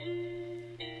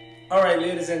Alright,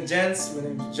 ladies and gents, my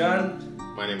name is John.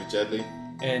 My name is Jedley.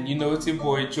 And you know it's your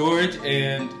boy George,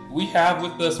 and we have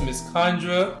with us Miss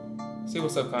Condra. Say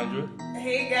what's up, Condra.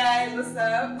 Hey guys, what's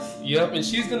up? Yep, and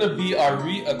she's gonna be our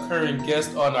reoccurring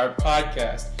guest on our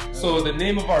podcast. So the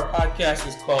name of our podcast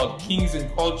is called Kings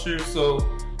and Culture. So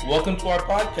welcome to our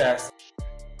podcast.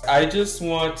 I just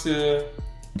want to,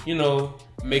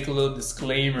 make a little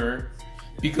disclaimer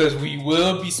because we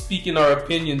will be speaking our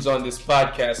opinions on this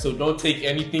podcast. So don't take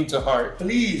anything to heart.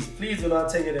 Please do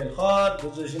not take it at heart.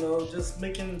 We're just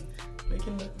making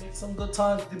some good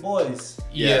times with the boys.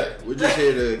 Yeah. We're just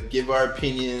here to give our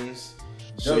opinions,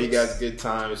 show you Jokes. guys a good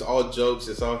time. It's all jokes,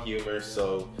 it's all humor,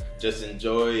 so just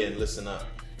enjoy and listen up.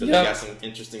 Because Yep. we got some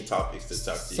interesting topics to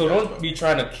talk to you So guys don't about. be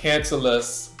trying to cancel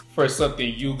us for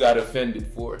something you got offended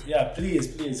for. Yeah, please,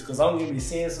 because I'm gonna be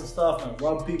saying some stuff and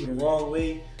rub people the wrong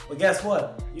way. But guess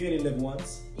what? You only live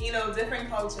once. Different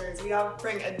cultures. We all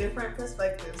bring a different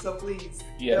perspective, so please.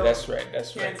 Yeah, don't that's right.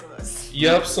 Cancel us.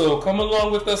 Yep, so come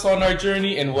along with us on our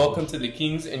journey and welcome to the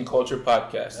Kings and Culture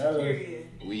Podcast. Period.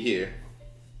 We here.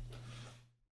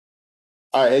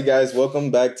 Alright, hey guys, welcome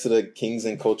back to the Kings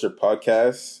and Culture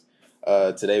Podcast.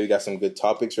 Today we got some good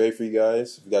topics ready for you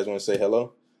guys. If you guys want to say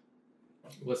hello.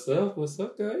 What's up? What's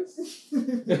up, guys?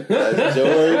 That's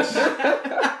George.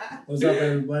 What's up,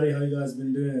 everybody? How you guys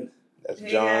been doing? That's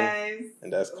Hey John. guys.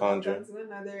 And that's Condra. Welcome to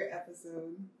another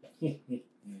episode.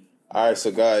 Alright,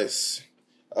 so guys,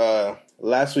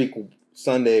 last week,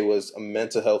 Sunday, was a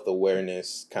mental health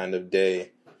awareness kind of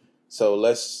day. So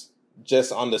let's,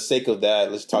 just on the sake of that,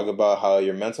 let's talk about how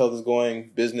your mental health is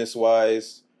going,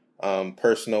 business-wise,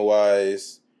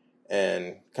 personal-wise,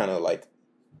 and kind of like,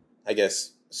 I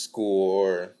guess, school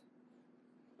or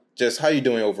just how you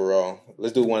doing overall.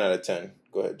 Let's do 1 out of 10.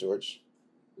 Go ahead, George.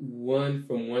 1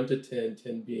 from 1 to 10,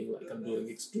 10 being like I'm doing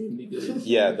extremely good.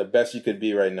 Yeah, the best you could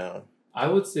be right now. I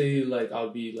would say like I'll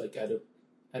be like at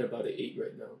about an 8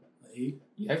 right now. 8?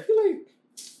 Yeah, I feel like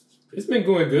it's been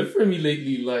going good for me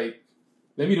lately. Like,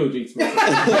 let me know, jinx myself.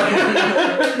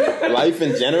 Life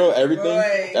in general, everything,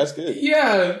 Boy. that's good.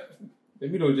 Yeah, let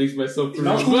me know, jinx myself for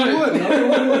Knock real. on wood.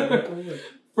 But Knock on wood.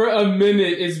 for a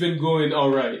minute, it's been going all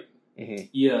right. Mm-hmm.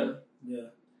 Yeah. Yeah.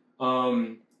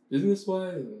 Business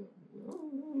wise,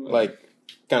 Like,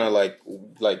 kind of like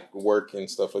work and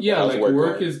stuff like that. yeah, How's like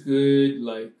work going? is good.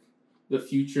 Like the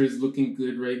future is looking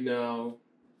good right now.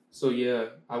 So yeah,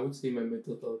 I would say my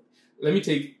mental health. Let me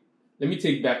take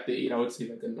back the 8. I would say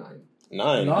like a 9.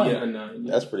 9. Nine. Yeah, a 9.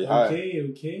 Yeah. That's pretty high.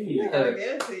 Okay. Yeah. I gotta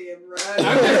get it to you, bro.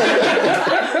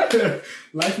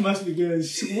 Life must be good.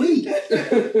 Sweet. All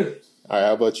right,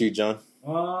 how about you, John?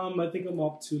 I think I'm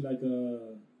up to like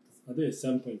I think it's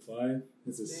 7.5.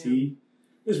 It's a Damn. C.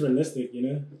 It's realistic,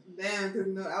 Damn, because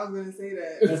no, I was gonna say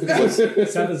That's that. good.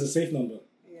 7's a safe number.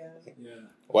 Yeah. Yeah.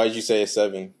 Why did you say a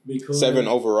 7? Because 7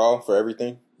 overall for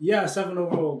everything? Yeah, 7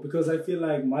 overall. Because I feel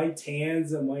like my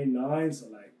 10s and my 9s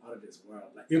are like out of this world.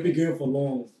 Like it'll be good for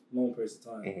long periods of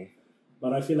time. Mhm.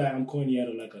 But I feel like I'm currently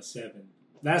at like a 7.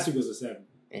 Last week was a 7.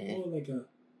 Mhm. Or like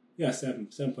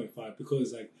 7.5.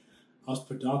 Because like I was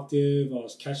productive. I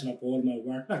was catching up all my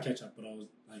work. Not catch up, but I was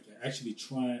like actually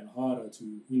trying harder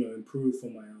to improve for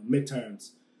my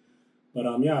midterms. But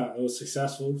it was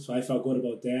successful, so I felt good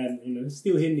about that.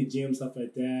 Still hitting the gym, stuff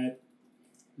like that.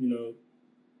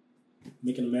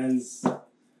 Making amends,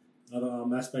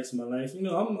 other aspects of my life.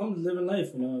 I'm living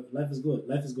life. Life is good.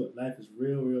 Life is good. Life is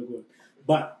real good.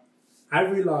 But I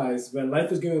realized when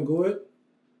life is going good,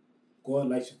 God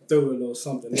likes to throw a little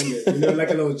something in there. Like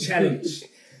a little challenge.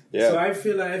 Yeah, So I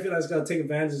feel like it's gotta take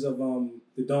advantage of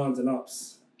the downs and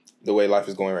ups. the way life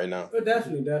is going right now. But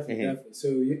definitely. So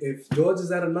if George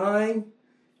is at a 9,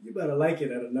 you better like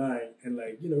it at a 9 and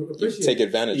appreciate Take it.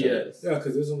 advantage of it. Yes. Yeah,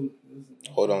 because there's some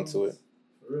Hold on to it.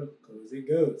 for real. Because it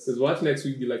goes. Because watch next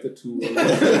week be like a 2.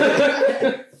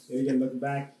 So you can look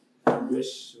back and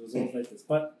wish it was always like this.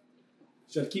 But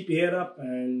you just keep your head up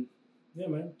and yeah,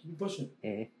 man, keep pushing.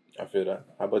 I feel that.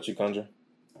 How about you, Conjure?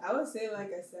 I would say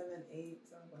like a 7, 8,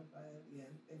 7.5. Yeah,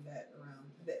 in that around.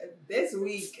 This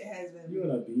week has been. You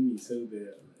wanna beat me so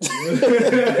bad.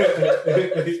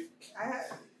 You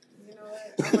know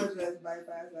what? I'm gonna just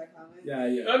bypass that comment. Yeah.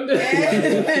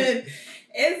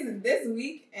 And it's this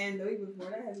week and the week before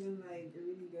that has been like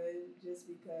really good just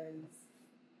because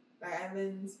like I've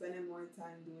been spending more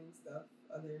time doing stuff,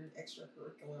 other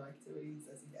extracurricular activities,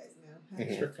 as you guys know. Do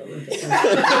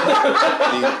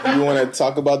you want to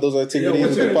talk about those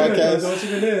activities in the podcast? What you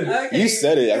been doing? Okay. You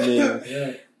said it. I mean,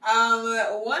 Yeah.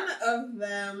 One of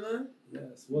them,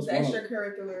 Yes. What's the wrong?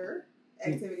 extracurricular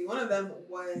activity, one of them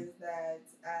was that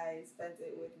I spent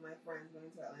it with my friends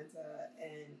going to Atlanta,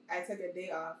 and I took a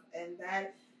day off, and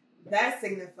that that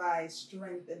signifies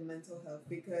strength and mental health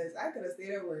because I could have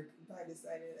stayed at work, but I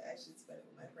decided I should spend it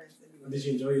with my friends. And Did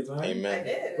you enjoy your time? Amen. I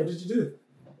did. What did you do?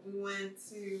 We went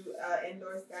to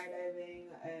indoor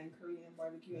skydiving and Korean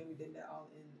barbecue, and we did that all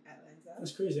in Atlanta.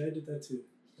 That's crazy. I did that too.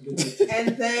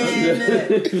 And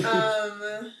then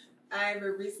I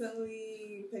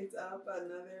recently picked up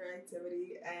another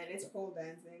activity, and it's pole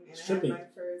dancing. And Stripping. I had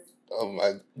my first. Oh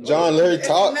my, John, let her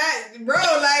talk. It's not, bro.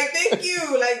 Like, thank you.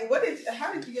 Like,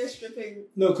 how did you get stripping?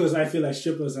 No, because I feel like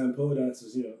strippers and pole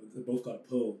dancers, they both got a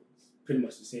pole. Pretty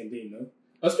much the same thing, no?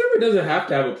 A stripper doesn't have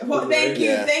to have a pole. Well, thank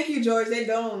right? you, George. They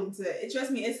don't.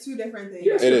 Trust me, it's two different things.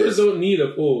 Yeah, strippers don't need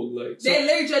a pole. Like they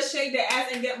literally just shake their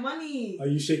ass and get money. Are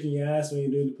you shaking your ass when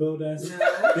you're doing the pole dance? No,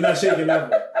 you're not shaking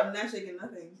nothing. I'm not shaking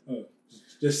nothing. Oh,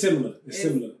 just similar. It's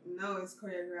similar. No, it's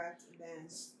choreographed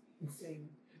dance. Sing.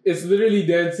 It's literally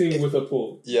dancing with a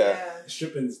pole. Yeah.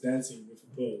 Stripping is dancing with a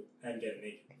pole and getting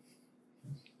naked.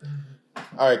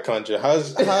 All right, Contra,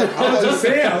 how's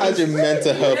your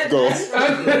mental health go?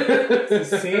 It's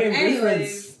the same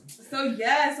Anyways, so I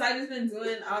just been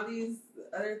doing all these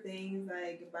other things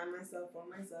like by myself, for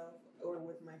myself, or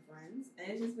with my friends,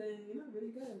 and it's just been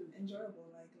really good, enjoyable.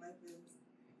 Like life is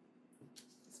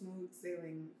smooth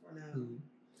sailing for now. Mm-hmm.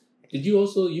 Did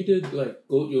you did like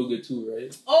goat yoga too,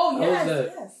 right? Oh How was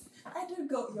that? yes. I did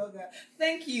goat yoga.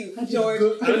 Thank you, George.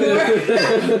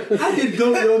 I did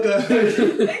goat yoga.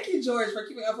 Thank you, George, for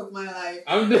keeping up with my life.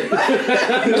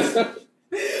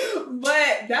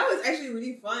 But that was actually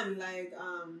really fun. Like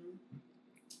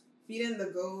feeding the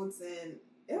goats, and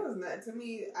it was not to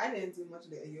me. I didn't do much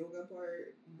of the yoga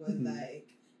part, but like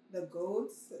the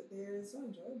goats, they're so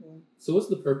enjoyable. So what's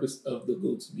the purpose of the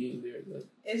goats being there? Then?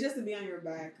 It's just to be on your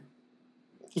back.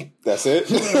 That's it?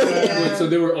 Yeah. So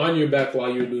they were on your back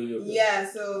while you were doing yoga? Yeah,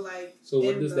 so like... So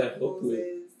what does that help with?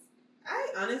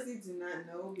 I honestly do not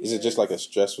know. Is it just like a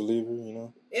stress reliever,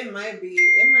 It might be.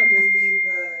 It might just be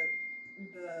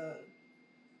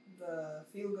the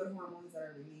feel-good hormones that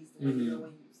are released when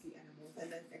you see animals. And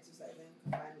then exercising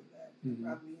combined with that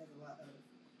probably has a lot of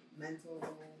mental...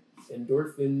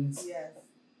 Endorphins. Yes.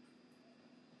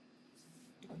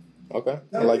 Okay.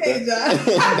 I like that.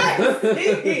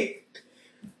 John.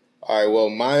 All right, well,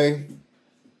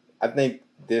 I think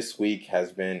this week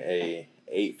has been a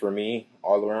 8 for me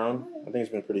all around. I think it's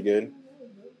been pretty good.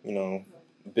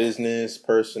 Business,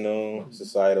 personal,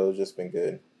 societal, just been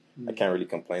good. I can't really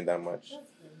complain that much.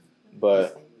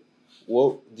 But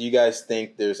what do you guys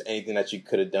think there's anything that you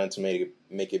could have done to make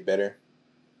it better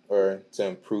or to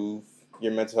improve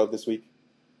your mental health this week?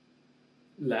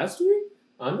 Last week?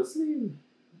 Honestly,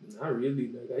 not really.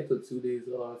 Like, I took 2 days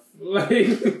off.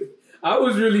 Like... I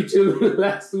was really chilling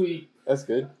last week. That's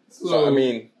good. So I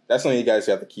mean, that's something you guys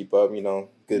have to keep up,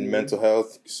 good mental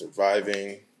health,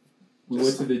 surviving. We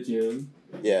went to the gym.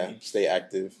 Yeah, stay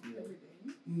active.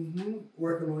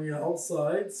 Working on your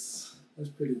outsides. That's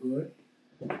pretty good.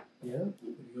 Yeah.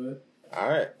 Pretty good. All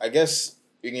right. I guess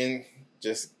we can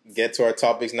just get to our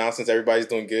topics now since everybody's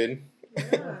doing good.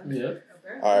 Yeah.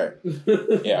 All right.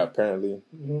 Yeah, apparently.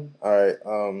 All right.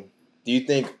 Do you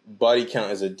think body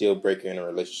count is a deal breaker in a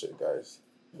relationship, guys?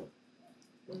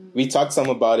 We talked some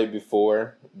about it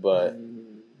before, but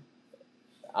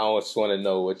I just want to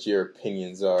know what your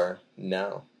opinions are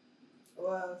now.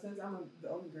 Well, since I'm the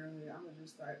only girl here, I'm going to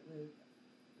just start with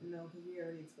no, because we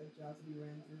already expect y'all to be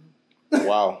ran through.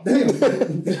 Wow.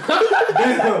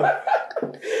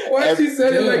 Why she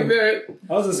said it like that?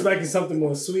 I was expecting something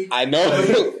more sweet. I know.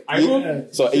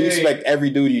 So you expect every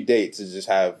dude you date to just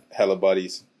have hella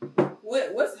buddies.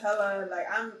 What's hella, like,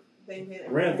 I'm thinking...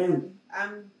 Ran through.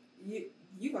 You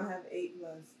gonna have 8+.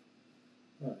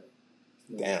 Right.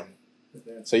 Damn.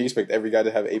 So you expect every guy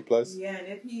to have 8+? Yeah, and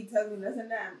if he tells me less than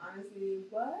that, I'm honestly,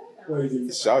 what?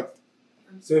 Shocked.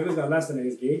 So if it's not less than that,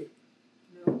 it's gay?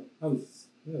 No.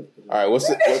 Alright, what's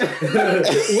it?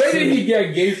 Where did he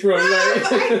get gay from? I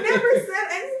never said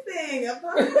anything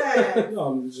about that. No,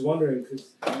 I'm just wondering.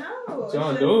 No.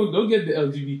 John, don't get the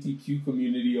LGBTQ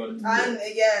community on you.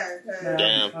 Yeah.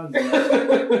 Damn.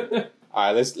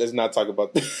 Alright, let's not talk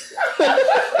about this.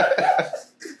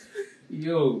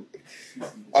 Yo.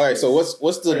 Alright, so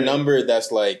what's the number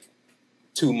that's like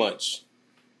too much?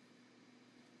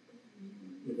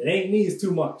 If it ain't me, it's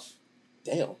too much.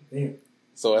 Damn. Damn.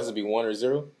 So it has to be 1 or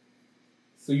 0?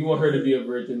 So you want her to be a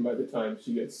virgin by the time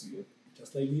she gets to you?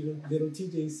 Just like little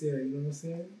TJ said, you know what I'm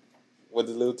saying? What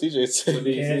did little TJ say? What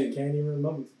did he say? Can't even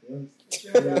remember, to be honest.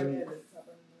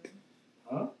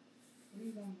 Huh?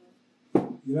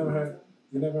 You never heard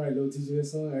little TJ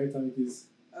song? Every time it's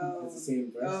the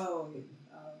same verse.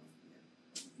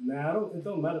 Nah, it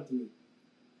don't matter to me.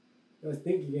 I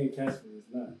think you're getting catch me. It's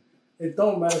not. It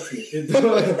don't matter to me. It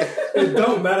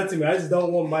don't matter to me. I just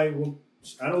don't want my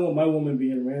woman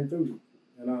being ran through,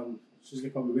 and she's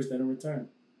gonna probably wish that in return.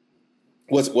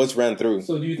 What's ran through?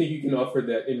 So do you think you can offer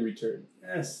that in return?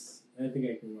 Yes, I think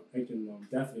I can definitely offer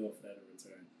that in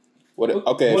return. What?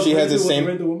 Okay, if she has the same.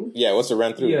 Woman? Yeah, what's the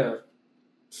ran through? Yeah.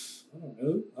 I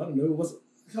don't know.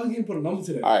 How can you put a number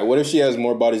to that? All right. What if she has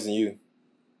more bodies than you?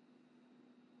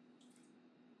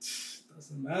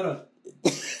 Doesn't matter.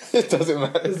 It doesn't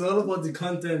matter. It's all about the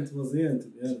content was in, to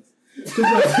be honest.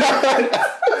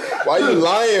 Why you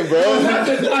lying, bro?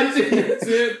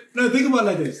 No, think about it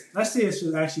like this. Let's say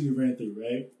she actually ran through,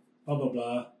 right? Blah, blah,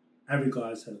 blah. Every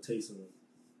guy's had a taste of it.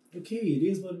 Okay, it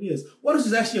is what it is. What if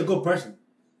she's actually a good person?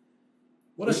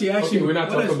 What if she actually... Okay, we're not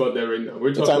talking about that right now.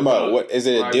 We're talking about what is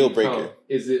it a deal breaker?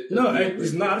 Is it? No,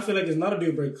 it's not. I feel like it's not a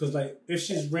deal breaker because, like, if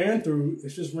she's ran through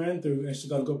and she's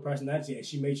got a good personality and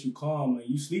she makes you calm and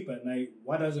you sleep at night,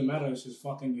 why does it matter if she's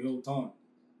fucking you whole time?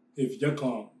 If you're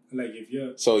calm, like if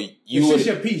you're... So if she's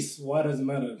your peace, why does it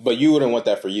matter? But you wouldn't want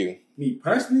that for you. Me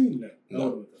personally, no. I No.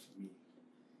 wouldn't want that for me.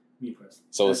 Me personally.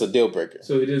 So it's a deal breaker.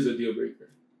 So it is a deal breaker.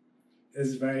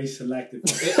 It's very selective.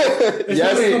 Yes.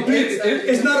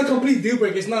 It's not a complete deal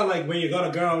breaker. It's not like when you got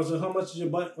a girl, so how much is your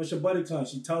butt? What's your body count?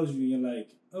 She tells you, and you're like,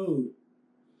 oh,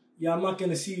 yeah, I'm not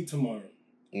gonna see you tomorrow.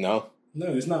 No,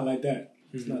 it's not like that.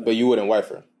 It's not. But you wouldn't wife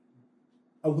her.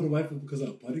 I wouldn't wife her because of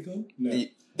a body count. No,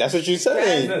 that's what you're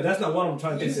saying. no, that's not what I'm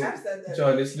trying to say.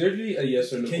 John, it's literally a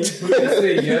yes or no. Can you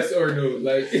say yes or no?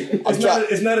 Like,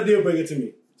 it's not a deal breaker to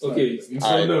me. Okay, so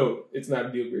right. no, it's not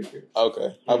a deal breaker.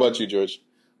 Okay, how about you, George?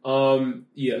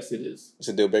 Yes, it is. It's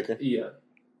a deal breaker. Yeah.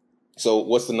 So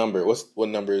what's the number? What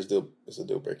number is a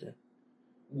deal breaker?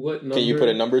 What number? Can you put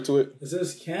a number to it? It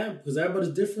says camp because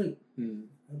everybody's different.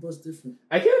 Everybody's different.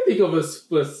 I can't think of a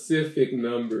specific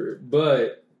number,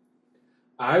 but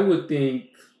I would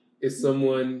think if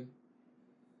someone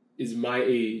is my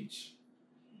age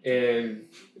and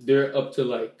they're up to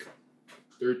like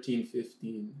 13,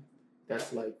 15,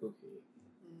 that's like, okay.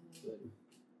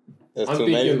 That's I'm too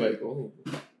thinking many. like, oh,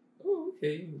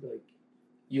 okay, like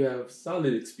you have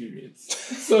solid experience.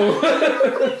 So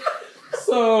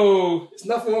It's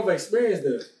not from my experience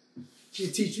though. She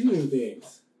teach you new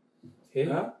things. hey,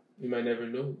 Huh? you might never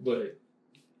know, but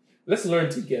let's learn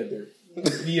together.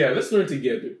 Yeah, let's learn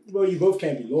together. Well, you both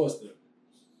can't be lost though.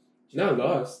 Not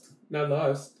lost.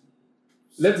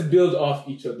 Let's build off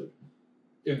each other,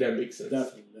 if that makes sense.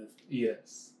 Definitely.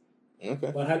 Yes.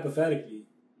 Okay. But hypothetically,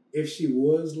 if she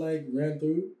was like ran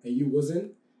through and you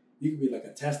wasn't, you could be like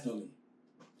a test dummy.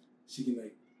 She can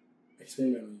like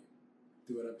experiment on you,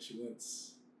 do whatever she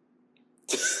wants.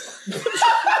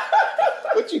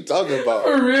 What you talking about?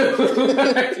 For real.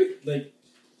 Like,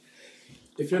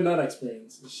 if you're not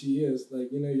experienced, she is like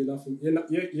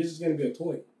you're just gonna be a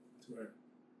toy to her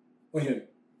or him.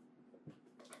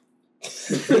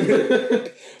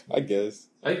 I guess.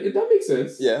 That makes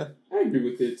sense. Yeah. I agree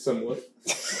with it somewhat.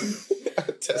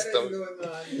 Test them. going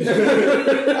on?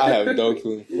 I have no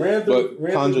clue. But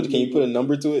Conjure, can you put a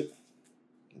number to it?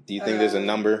 Do you think there's a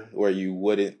number where you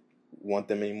wouldn't want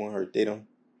them anymore or date them?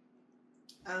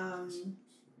 Or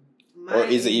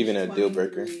is it even a deal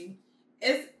breaker?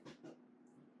 I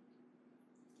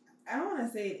don't want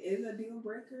to say it is a deal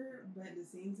breaker, but at the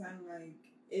same time, like,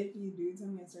 if you do tell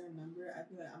me a certain number, I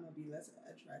feel like I'm going to be less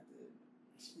attracted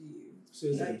to you. So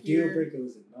is it a Like deal breaker or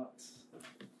is it not?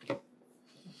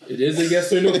 It is a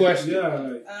yes or no question. Yeah.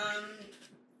 Like,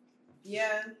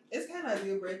 yeah, it's kind of a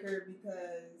deal breaker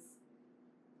because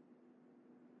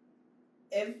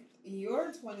if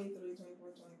you're 23,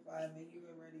 24, 25 and you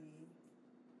already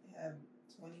have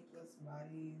 20 plus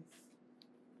bodies,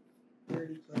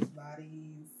 30 plus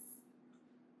bodies,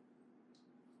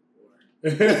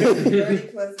 30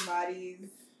 plus bodies,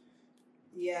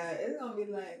 yeah, it's gonna be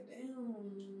like, damn.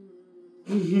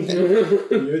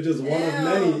 you're just one of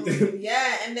many.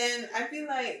 Yeah, and then I feel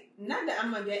like, not that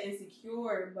I'm gonna get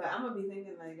insecure, but I'm gonna be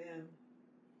thinking like, damn,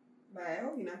 but I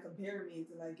hope you're not comparing me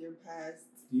to like your past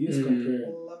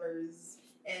lovers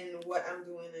and what I'm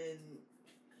doing and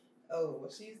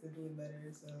she used to do it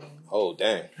better, so. Oh,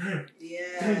 dang.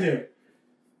 Yeah.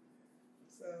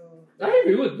 So. I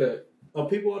agree with that. Are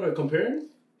people that are comparing?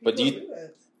 But do you?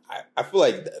 I feel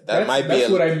like that might be. That's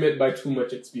what I meant by too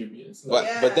much experience.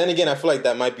 But then again, I feel like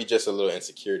that might be just a little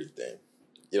insecurity thing.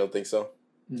 You don't think so?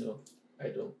 No, I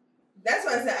don't. That's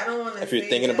why I said I don't want to. If you're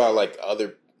thinking about like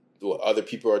what other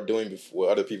people are doing before,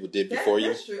 what other people did before you.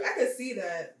 That's true. I could see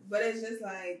that, but it's just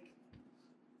like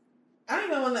I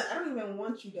don't even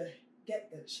want you to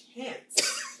get the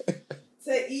chance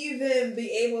to even be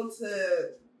able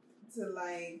to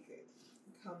like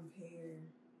compare.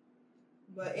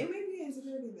 But it may be an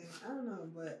insecurity thing. I don't know,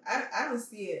 but I don't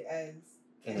see it as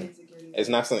an insecurity. It's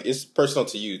not something. It's personal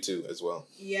to you too, as well.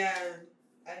 Yeah,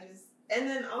 and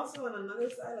then also on another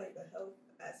side, like the health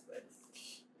aspects.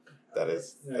 That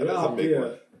is Yeah, a big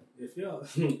one. If y'all,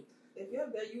 if you're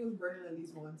up there, you was burning at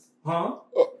least once. huh?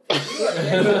 If you're up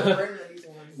there, you was burning at least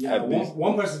once. Yeah, At least.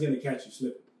 one person's gonna catch you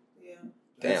slipping. Yeah.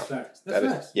 That's Damn. facts. That's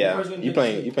facts. Yeah. One person You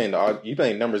gonna catch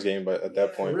playing numbers game, but at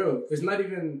that For point, real, it's not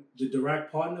even the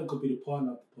direct partner. It could be the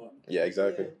partner of the partner. yeah,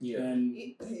 exactly. Yeah. And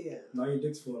Yeah. now your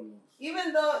dick's falling off.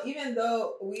 Even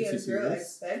though we Is as he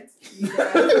girls serious? expect you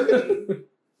guys to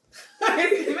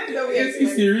be, even though we Is he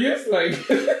expect, serious? Like,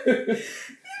 even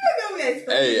though we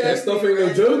expect Hey, you guys That's not to be no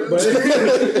ran joke, through.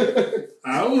 but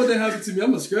I don't want that to happen to me.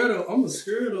 I'm scared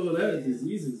of that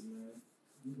diseases,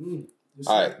 man.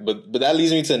 All right, but that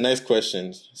leads me to the next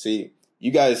question. See,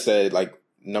 you guys said like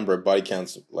number of body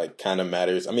counts like kind of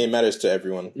matters. I mean, it matters to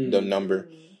everyone, the number.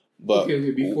 But okay,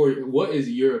 before, what is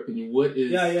your opinion? What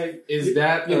is is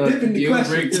that You're a dipping the deal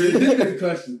question. breaker? You're dipping the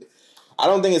question. I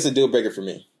don't think it's a deal breaker for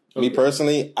me. Okay. Me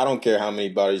personally, I don't care how many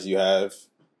bodies you have.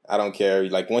 I don't care.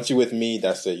 Like once you're with me,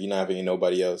 that's it. You're not having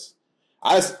nobody else.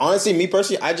 Honestly, me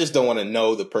personally, I just don't want to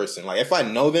know the person. Like if I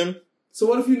know them, So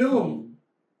what if you know him?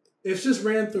 If she's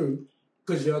ran through,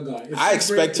 because you're a guy. I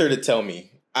expect her to tell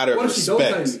me out of What if she don't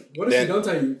tell respect. you? What if she don't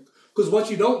tell you? Because what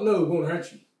you don't know won't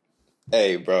hurt you.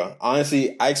 Hey, bro.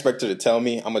 Honestly, I expect her to tell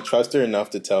me. I'm gonna trust her enough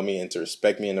to tell me and to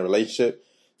respect me in the relationship.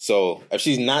 So if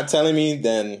she's not telling me,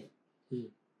 then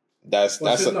that's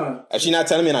Well, she's not. if she's not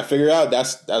telling me and I figure it out,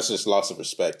 that's just loss of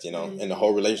respect, you know. And the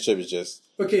whole relationship is just.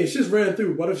 Okay, if she's ran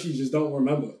through, what if she just don't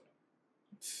remember?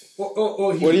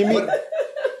 What do you mean?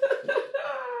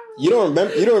 You don't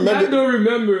remember? You don't remember? I don't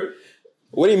remember.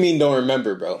 What do you mean? Don't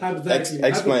remember, bro? Hypothetically.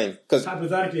 Explain. Because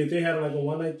Hypothetically, if they had like a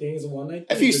one night thing, it's a one night.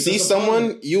 if you see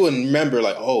someone, you will remember.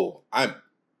 Like, oh, I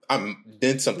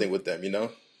did something with them. You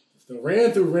know. If they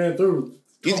ran through.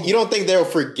 You don't think they'll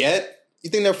forget? You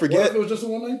think they'll What forget? if it was just a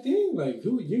one night thing? Like,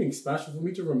 who you think special for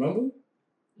me to remember?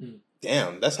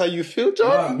 Damn, that's how you feel, Not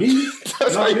John. me.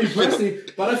 That's how Not you me feel. personally.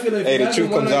 But I feel like Hey, if the you truth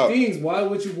have one comes night out. things, why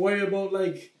would you worry about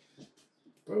like,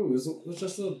 bro? It's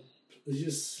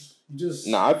just.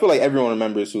 Nah, I feel like everyone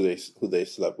remembers who they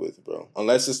slept with, bro.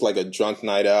 Unless it's like a drunk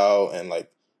night out and like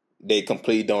they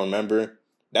completely don't remember.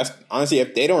 That's honestly,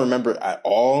 if they don't remember at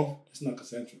all, It's not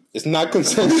consensual. it's not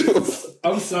consensual.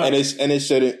 I'm sorry. and it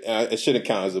shouldn't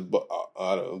count as a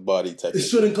body It technically.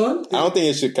 shouldn't come. I don't think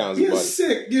it should count as a You're body.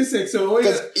 sick. You're sick. So all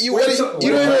Because you don't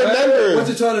even What remember.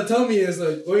 you're trying to tell me is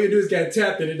like all you do is get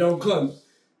tapped and it don't come.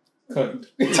 Cunt.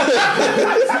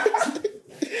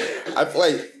 I feel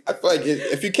like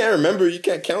if you can't remember, you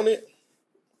can't count it.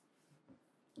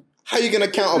 How you gonna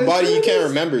count a body you can't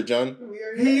remember, John?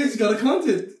 He is gonna count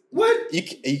it. What?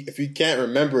 If you can't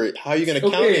remember it, how are you gonna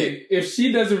count it? Okay, if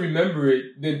she doesn't remember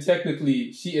it, then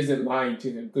technically she isn't lying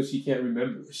to him because she can't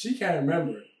remember it. She can't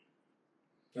remember it.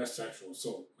 That's sexual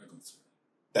assault.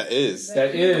 That is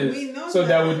That We is. know So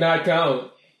that would not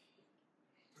count.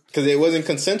 because it wasn't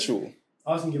consensual.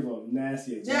 I was gonna give her a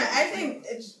nasty example. Yeah, I think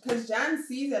it's because John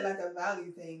sees it like a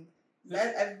value thing.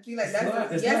 That I feel like It's that's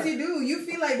not- it's yes, not. you do. You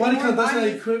feel like Body more count, that's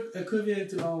body. like equivalent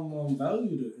to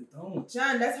value to it. Don't.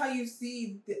 John, that's how you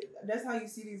see. That's how you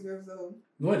see these girls though.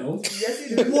 No, I don't. Yes,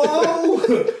 you do.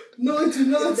 Whoa! No, it's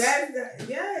not.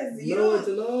 Yes, you No, don't. it's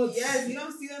not. Yes, you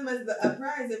don't see them as a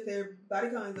prize if their body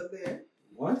count is up there.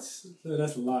 What? No,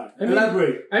 that's a lie. I mean-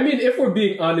 Elaborate. I mean, if we're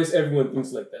being honest, everyone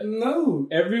thinks like that. No,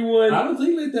 Everyone I don't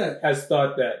think like that. has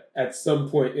thought that at some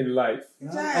point in life.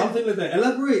 I don't think like that.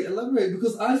 Elaborate,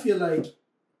 because I feel like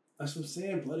that's what I'm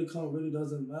saying. Body count really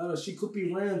doesn't matter. She could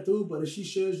be ran through, but if she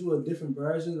shows you a different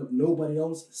version of nobody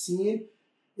else seeing,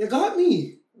 you got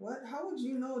me. What? How would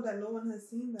you know that no one has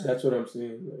seen that? That's what I'm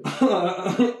saying.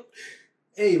 Like,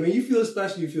 Hey, when you feel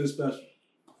special, you feel special.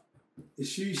 If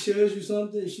she shows you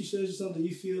something,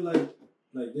 you feel like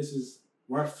this is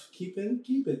worth keeping,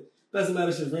 keep it. Doesn't matter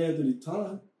if she ran through the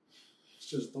time.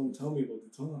 Just don't tell me about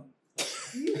the time.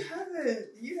 You haven't.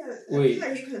 Wait. I feel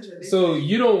like you contradict. so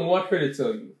you don't want her to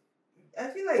tell you? I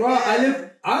feel like. Bro,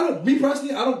 yeah. me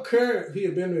personally, I don't care who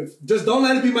you've been with. Just don't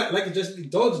let it be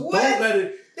don't What? let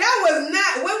it. That was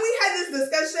not when we had this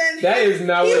discussion. That is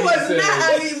not he what was he not.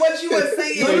 said. I mean, what you were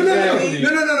saying. Exactly.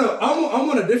 No. I'm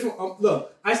on a different.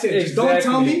 Look, I said just don't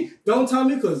tell me. Don't tell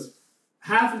me because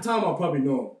half the time I'll probably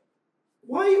know.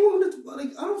 Why you want to? Like,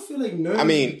 I don't feel like nervous. I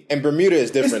mean, and Bermuda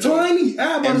is different. It's tiny.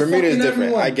 And Bermuda is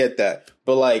different. I get that,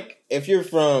 but like if you're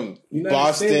from United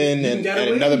Boston States, and you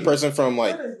gotta another leave. person from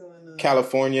like What is going on?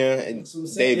 California and That's what I'm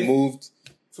saying. they moved.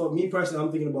 For me personally,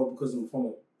 I'm thinking about because I'm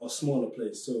from a smaller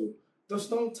place. So just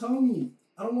don't tell me.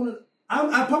 I don't want to.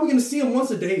 I'm probably gonna see him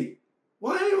once a day.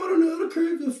 Why ain't on the other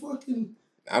crib the fucking?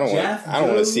 I don't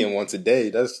want to see him once a day.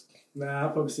 That's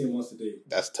I'll probably see him once a day.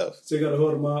 That's tough. So you gotta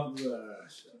hold him up.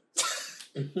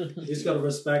 You just gotta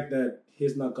respect that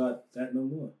he's not got that no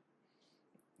more.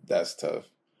 That's tough.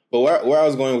 But where I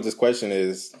was going with this question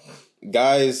is,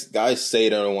 guys say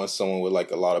they don't want someone with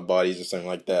like a lot of bodies or something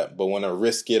like that, but want to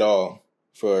risk it all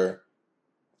for,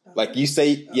 like you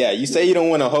say you don't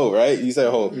want a hoe, right? You say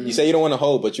a hoe. Mm-hmm. You say you don't want a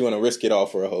hoe, but you want to risk it all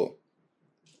for a hoe.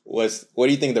 What do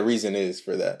you think the reason is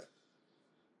for that?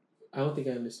 I don't think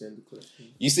I understand the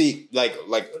question. You see, like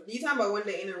you talking about when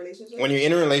they're in a relationship? When you're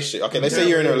in a relationship, okay, let's say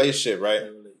you're in a relationship, right?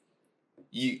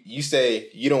 You say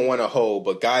you don't want a hoe,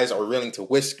 but guys are willing to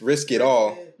risk it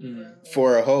all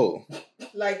for a hoe.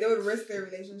 Like they would risk their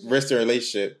relationship. Risk their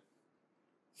relationship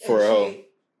for a hoe.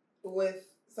 With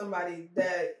somebody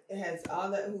that has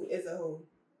all that who is a hoe,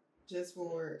 just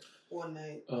for one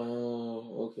night.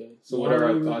 Oh, okay. So what are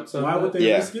our thoughts on that? Why would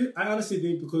they risk it? I honestly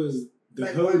think because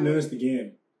the hoe knows the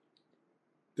game.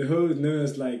 The hoe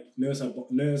knows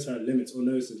her limits or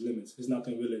knows his limits. He's not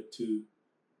gonna be willing to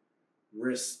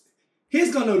risk.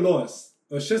 He's got no laws.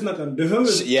 Or she's not gonna. The hoe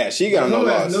is, she got no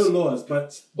laws. No laws,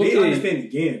 but they understand the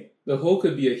game. The hoe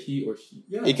could be a he or she.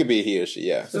 Yeah. It could be a he or she.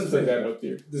 Yeah. Let's put that up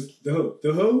there.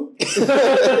 The hoe.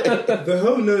 The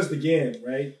hoe knows the game,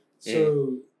 right?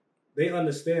 So they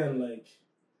understand. Like,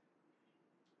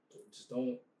 just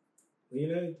don't. You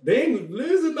know, they ain't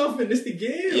losing nothing. It's the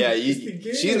game. Yeah, it's the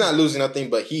game. She's not losing nothing,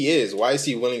 but he is. Why is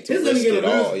he willing to risk it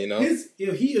all? You know,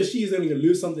 he or she is only gonna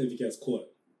lose something if he gets caught.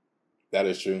 That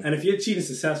is true. And if you're cheating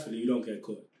successfully, you don't get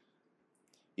caught.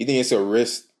 You think it's a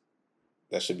risk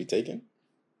that should be taken?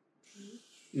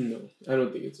 No, I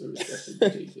don't think it's a risk that should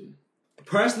be taken.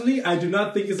 Personally, I do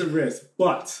not think it's a risk,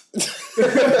 but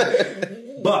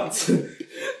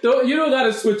you don't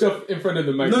gotta switch up in front of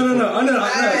the microphone. No.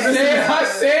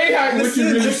 Say what you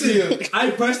really feel.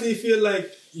 I personally feel like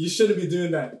you shouldn't be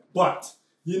doing that, but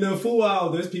for a while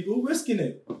there's people risking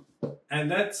it,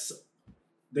 and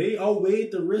they outweigh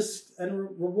the risk and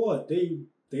reward.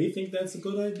 They think that's a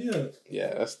good idea.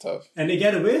 Yeah, that's tough. And they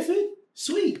get away with it.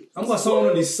 Sweet. I've got someone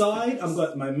on the side. I've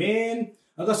got my man.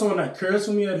 I got someone that cares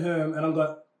for me at home, and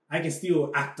I can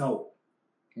still act out.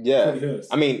 Yeah,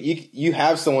 I mean, you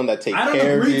have someone that takes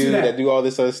care of you, that do all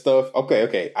this other stuff.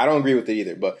 Okay, I don't agree with it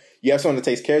either, but you have someone that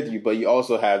takes care of you, but you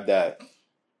also have that,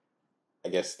 I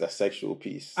guess, that sexual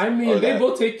piece. I mean, they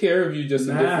both take care of you just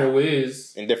in different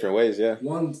ways. In different ways, yeah.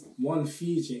 One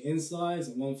feeds your insides,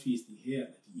 and one feeds the hair,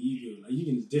 like the ego. Like you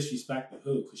can disrespect the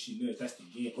hoe because she knows that's the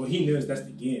game, or he knows that's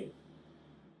the game.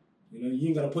 You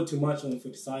ain't gotta put too much on for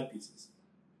the side pieces.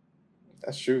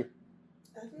 That's true.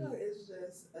 I feel like it's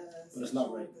just a but it's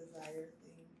not right. Desire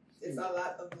thing. It's a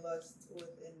lot of lust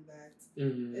within that.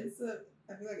 Mm-hmm.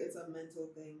 I feel like it's a mental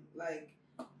thing. Like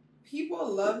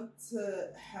people love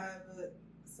to have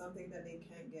something that they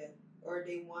can't get, or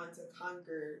they want to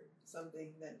conquer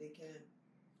something that they can't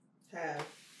have.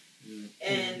 Mm-hmm.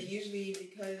 And usually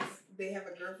because they have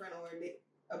a girlfriend or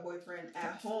a boyfriend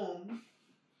at home,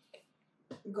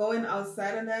 going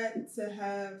outside of that to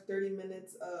have 30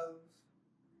 minutes of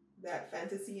that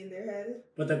fantasy in their head.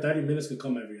 But that 30 minutes could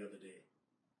come every other day.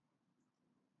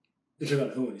 If you got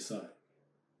a hoe on your side.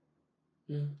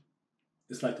 Yeah.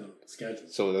 It's like a schedule.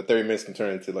 So the 30 minutes can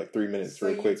turn into like 3 minutes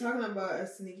real quick. You talking about a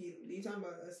sneaky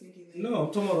link? No,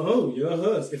 I'm talking about a hoe. You're a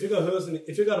hers. If you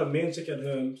got a main chick at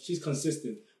home, she's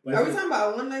consistent. But are we talking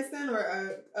about a one night stand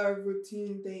or a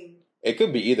routine thing? It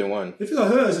could be either one. If you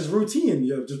got hers, it's routine.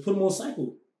 Just put them on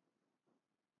cycle.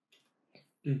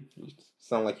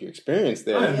 Sound like you experienced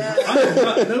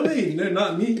that. No way,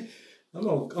 not me. I'm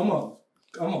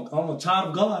a child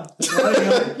of God.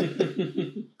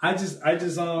 I just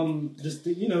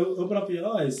open up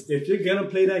your eyes. If you're gonna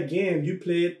play that game, you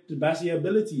play it to the best of your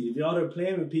ability. If you're out there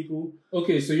playing with people,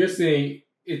 okay, so you're saying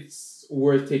it's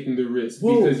worth taking the risk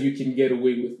because you can get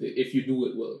away with it if you do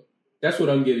it well. That's what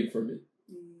I'm getting from it.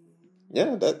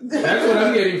 Yeah, that's what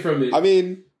I'm getting from it. I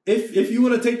mean, if you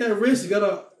want to take that risk, you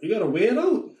gotta weigh it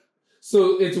out.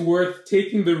 So it's worth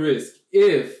taking the risk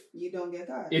if you don't get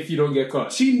caught. If you don't get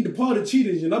caught. Cheating, the part of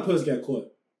cheating is you're not supposed to get caught.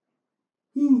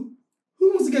 Who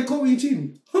wants to get caught when you're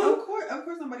cheating? Huh? Of course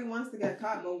nobody wants to get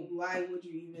caught, but why would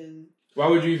you even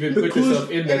put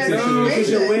yourself in that situation? Because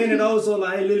you're weighing it out, so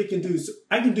like I literally can do. So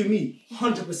I can do me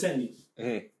 100% me.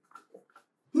 Mm-hmm.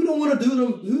 Who don't want to do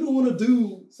them? Who don't want to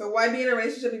do? So why be in a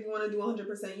relationship if you want to do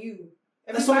 100% you?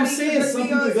 That's what I'm saying. Some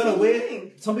people gotta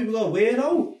weigh it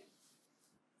out.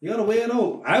 You gotta weigh it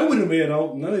out. I wouldn't weigh it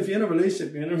out. No, if you're in a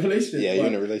relationship, you're in a relationship. Yeah, you're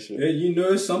in a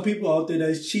relationship. Some people out there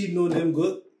that's cheating on them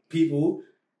good people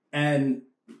and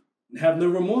have no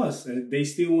remorse, and they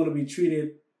still want to be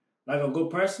treated like a good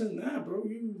person, nah, bro,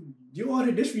 you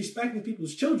already disrespecting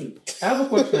people's children. I have a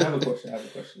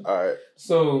question. All right.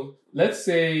 So let's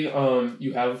say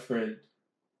you have a friend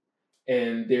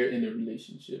and they're in a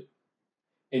relationship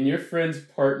and your friend's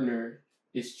partner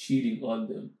is cheating on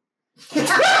them.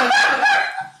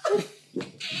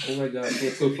 Oh my god,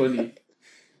 what's so funny?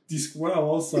 The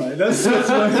squirrel outside. That's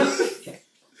funny.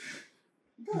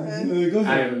 Go ahead. Go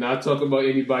ahead. I am not talking about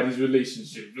anybody's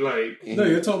relationship. Like, No,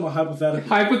 you're talking about hypothetically.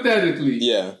 hypothetically,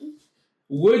 Yeah.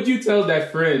 would you tell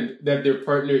that friend that their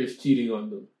partner is cheating on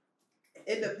them?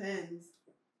 It depends.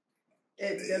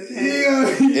 It Yeah,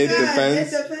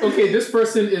 depends. It depends. Okay, this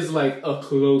person is like a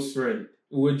close friend.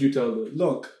 Would you tell them?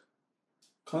 Look,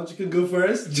 Contra can go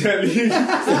first. Jelly.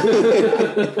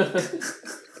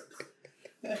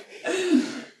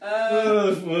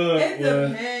 Oh, fuck, It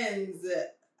man. depends.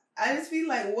 I just feel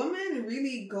like women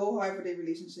really go hard for their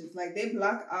relationships. Like they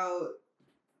block out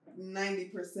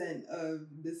 90% of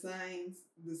the signs,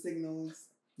 the signals.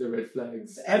 The red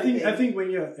flags. I everything. think when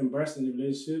you're embarrassed in a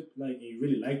relationship, like you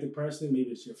really like the person,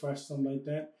 maybe it's your first, something like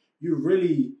that, you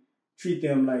really treat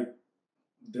them like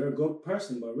they're a good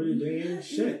person, but really they ain't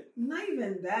shit. Not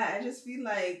even that. I just feel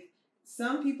like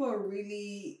some people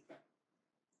really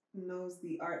knows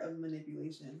the art of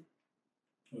manipulation.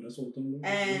 Oh, that's what I'm talking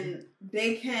about. And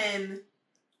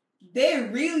they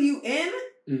reel you in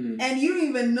Mm-hmm. and you don't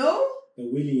even know They're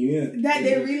wheeling you in. that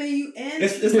they're reeling you in.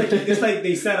 It's like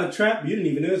they set a trap. You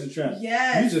didn't even know it's a trap.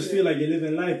 Yes. You just feel like you're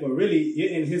living life, but really you're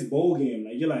in his bowl game.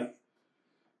 Like you're like,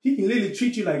 he can literally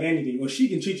treat you like anything, or she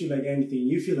can treat you like anything.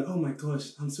 You feel like, oh my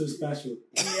gosh, I'm so special.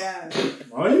 Yeah.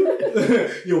 Are you?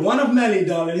 You're one of many,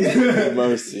 darling.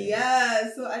 Mercy. Yeah.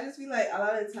 So I just feel like a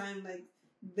lot of the time, like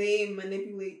they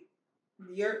manipulate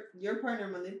your partner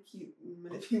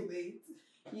manipulates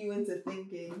you into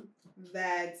thinking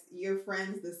that your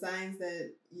friends, the signs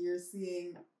that you're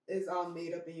seeing is all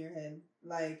made up in your head.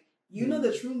 Like, you know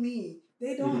the true me.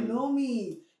 They don't know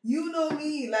me. You know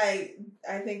me. Like,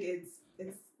 I think it's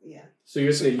yeah. So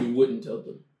you're saying you wouldn't tell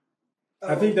them?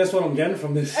 I think that's what I'm getting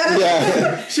from this.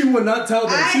 Yeah. She would not tell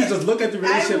them. She just look at the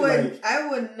relationship I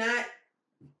would not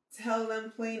tell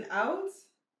them plain out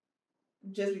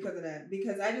just because of that.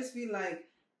 Because I just feel like,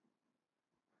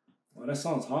 oh, that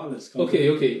sounds heartless.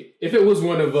 Okay. If it was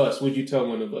one of us, would you tell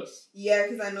one of us? yeah,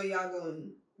 because I know y'all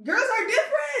going, girls are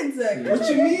different. Girls What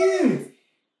are you different. mean?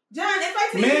 John, if I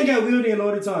tell Man you, got wielding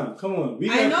all the time. Come on. We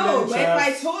I got know, plenty but if I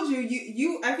traps. told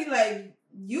you, I feel like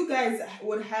you guys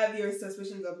would have your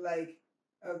suspicions of like,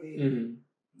 okay. Mm-hmm.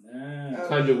 Nah.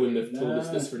 Conjure wouldn't have told us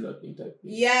this for nothing type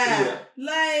thing. Yeah.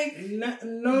 Like, No,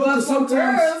 but because for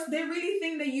sometimes... girls, they really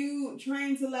think that you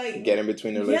trying to like, Get in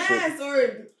between the relationship. yes,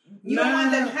 or you don't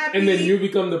want them happy. And then you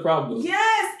become the problem.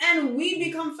 Yes, and we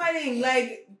become fighting.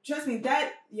 Like, trust me,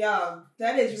 that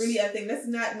is really a thing. That's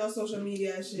not no social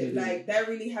media shit. Mm-hmm. Like, that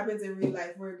really happens in real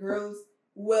life where girls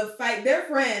will fight their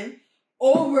friend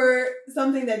over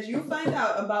something that you find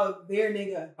out about their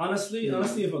nigga. Honestly,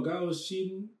 if a girl was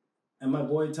cheating and my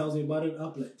boy tells me about it,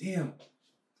 I'll be like, damn.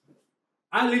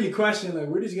 I literally question, like,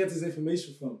 where did you get this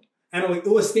information from? And it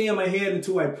would stay in my head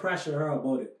until I pressure her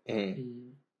about it. Mm-hmm.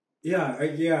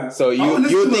 Yeah. So you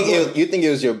think it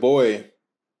was your boy?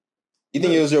 You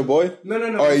think it was your boy? No.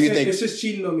 Or you think it's just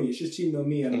cheating on me? It's just cheating on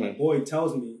me, and my boy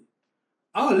tells me.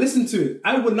 I'll listen to it.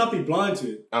 I would not be blind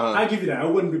to it. I give you that. I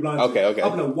wouldn't be blind to it. Okay.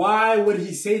 I'll be like, why would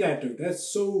he say that, dude?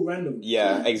 That's so random.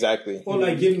 Yeah, exactly. Or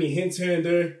like give me hints here and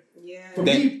there. Yeah. For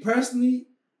me personally,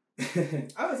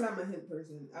 I was not a hint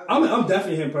person. I'm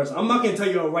definitely a hint person. I'm not gonna tell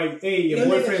you outright, hey, your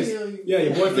boyfriend's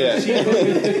your boyfriend's cheating on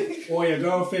you, or your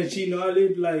girlfriend's cheating on you.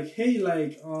 Be like, hey,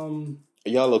 like, are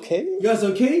y'all okay? You guys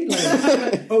okay?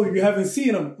 Like, oh, you haven't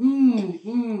seen him.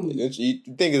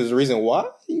 You think there's a reason why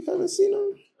you haven't seen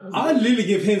him? I'll literally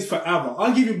give hints forever.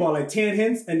 I'll give you about like 10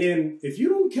 hints, and then if you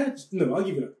don't catch, I'll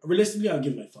give you, realistically, I'll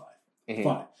give like 5. Mm-hmm.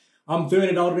 5. I'm throwing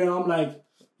it out there, I'm like,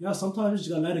 yeah, sometimes you just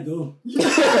gotta let it go.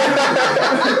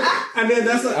 And then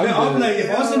I'm like, if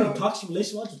I was in a toxic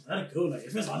relationship, I'll just let it go. Like,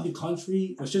 if it's out of the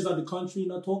country, or she's out of the country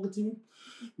not talking to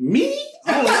me,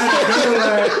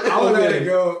 I would let it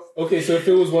go. Okay, so if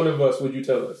it was one of us, would you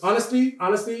tell us? Honestly,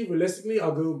 realistically,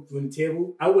 I'll go from the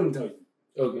table. I wouldn't tell you.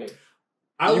 Okay.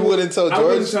 You wouldn't tell George? I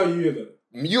wouldn't tell you either.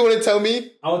 You wouldn't tell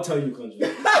me? I would tell you, Conjure. You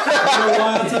know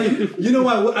why I'll tell you? You know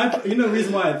why? You know the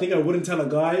reason why I think I wouldn't tell a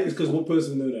guy is because one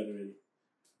person know that already.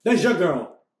 That's your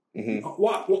girl. Mm-hmm.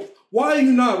 Why are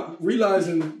you not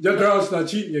realizing your girl's not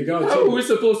cheating? Your girl cheating? How are we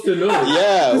supposed to know?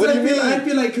 Yeah, what do you mean? I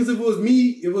feel like because if it was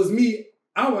me.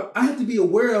 I have to be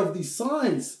aware of these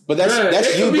signs. But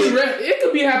that's you. It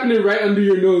could be happening right under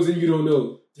your nose and you don't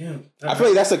know. Damn. I feel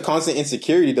like that's a constant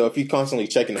insecurity, though. If you're constantly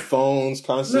checking the phones,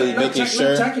 constantly making sure.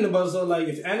 Not checking about, so like,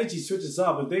 if energy switches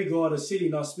up, if they go out of the city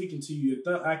not speaking to you, if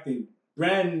they're acting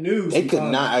brand new. They could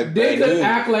not act They brand could new.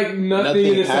 act like nothing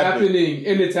is happening,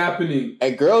 and it's happening.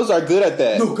 And girls are good at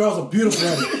that. No, girls are beautiful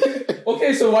at it.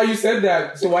 Okay, so why you said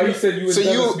that? So why you said you would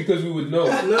tell us because we would know?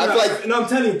 I'm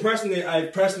telling you personally, I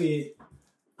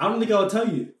don't think I'll tell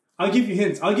you. I'll give you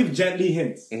hints. I'll give gently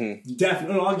hints. Mm-hmm.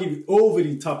 Definitely. No, I'll give you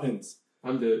overly top hints.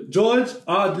 I'm good. George,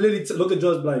 I'll literally look at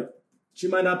George like, she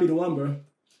might not be the one, bro.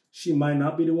 She might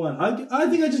not be the one. I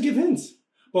think I just give hints.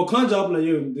 But conjure up like,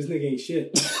 yo, this nigga ain't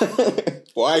shit.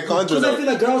 Why conjure up? Because I feel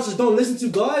like girls just don't listen to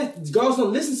guys. Girls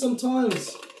don't listen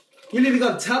sometimes. You literally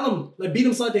gotta tell them, like, beat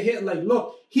them side the head, like,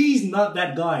 look, he's not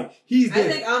that guy. He's I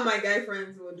think all my guy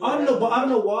friends would do I don't that. know, but I don't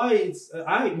know why it's.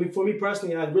 For me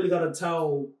personally, I really gotta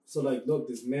tell. So like, look,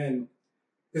 this man,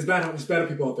 there's better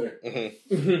people out there.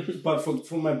 Mm-hmm. But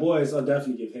for my boys, I'll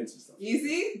definitely give hints and stuff. You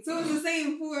see, so it's the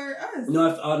same for us. No,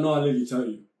 I literally tell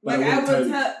you. But Like I wouldn't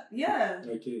would tell, yeah.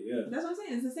 Okay, yeah. That's what I'm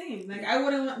saying. It's the same. Like I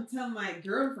wouldn't want to tell my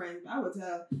girlfriends. I would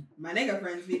tell my nigga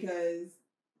friends because.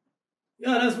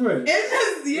 Yeah, that's weird. It's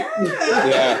just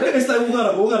Yeah. It's like we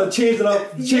gotta change it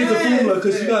up, change the formula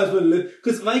because you guys wouldn't.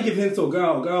 Because if I give hints to a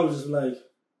girl was just like,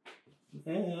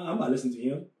 I'm not listening to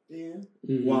him. Yeah.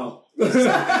 Mm-hmm. Wow.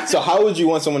 So how would you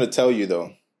want someone to tell you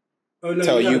though? Oh, no,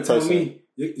 tell you gotta tell personally.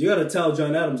 me. You gotta tell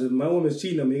John Adams if my woman's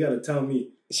cheating on me. You gotta tell me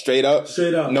Straight up.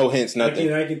 No hints,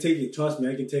 nothing. I can take it. Trust me,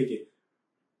 I can take it.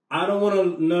 I don't want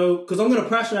to know because I'm gonna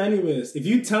pressure anyways.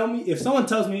 If someone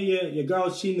tells me your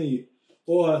girl's cheating on you,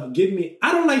 or give me,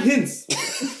 I don't like hints.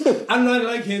 I don't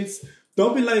like hints.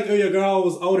 Don't be like, oh, your girl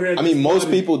was out here. I mean, most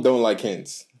people don't like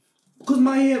hints. Because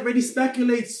my head already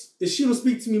speculates. If she don't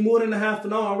speak to me more than a half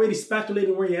an hour, I'm already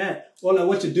speculating where you're at. Or like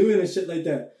what you're doing and shit like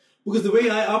that. Because the way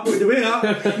I operate,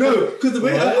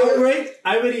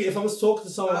 I already, if I'm talking to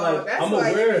someone that's I'm why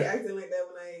aware. you be acting like that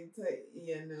when I tell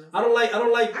you, no. I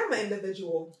don't like. I'm an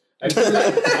individual. I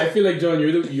feel like John,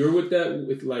 you're with that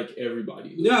with like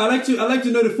everybody. Yeah, I like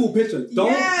to know the full picture.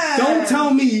 Don't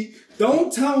tell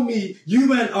me you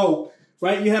went out,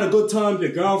 right? You had a good time with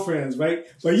your girlfriends, right?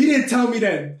 But you didn't tell me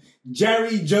that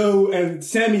Jerry, Joe, and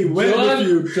Sammy went with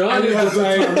you. John and you had a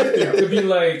good time with them. to be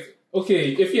like,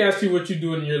 okay, if he asks you what you're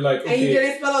doing, you're like, okay. And you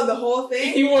didn't spell out the whole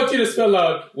thing? He wants you to spell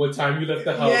out what time you left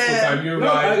the house, what time you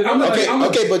arrived.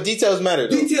 Okay, but details matter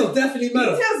though. Details definitely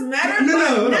matter. Details matter,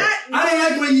 No. not I don't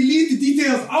like when you leave the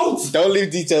details out. Don't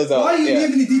leave details out. Why are you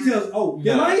leaving the details out?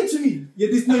 You're lying to me.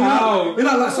 You're not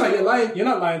lying. Sorry, you're lying. You're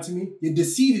not lying to me. You're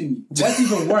deceiving me. That's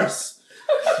even worse.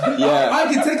 Yeah.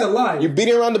 I can take a lie. You're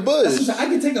beating around the bush. I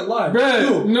can take a lie.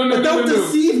 Bruh, no. Don't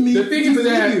deceive me. The thing is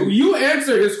that you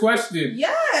answer his question.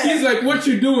 Yeah. He's like, what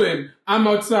you doing? I'm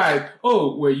outside.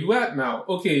 Oh, where you at now?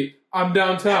 Okay, I'm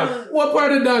downtown. What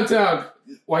part of downtown?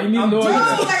 Why you need to know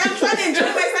that? Like I'm trying to enjoy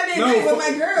my Sunday night with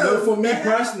my girl.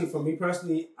 No, for me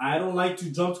personally, I don't like to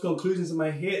jump to conclusions in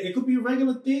my head. It could be a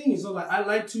regular thing. So like, I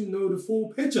like to know the full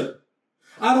picture.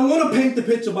 I don't want to paint the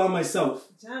picture by myself.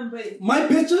 John, but my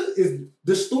picture is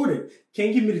distorted.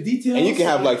 Can't give me the details. And you can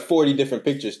have like 40 different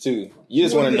pictures too. You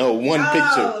just want to know one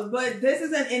picture. But this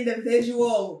is an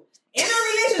individual in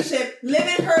a relationship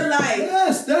living her life.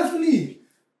 Yes, definitely.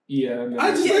 Yeah, no.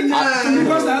 I just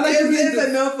it's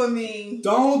a no for me.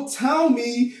 Don't tell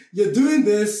me you're doing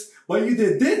this, but you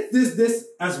did this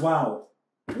as well.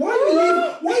 Why are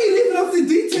you leaving off the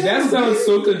details? That sounds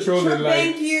so controlling.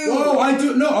 Thank you. Oh, I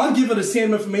do. No, I'll give her the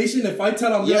same information. If I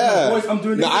tell her I'm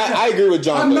doing this. No, I agree with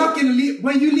John. I'm not going to leave.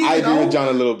 When you leave I agree with John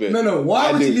a little bit. No.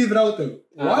 Why would you leave it out though?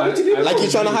 Why would you leave it out? Like you're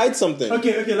trying to hide something.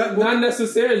 Okay. Not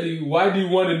necessarily. Why do you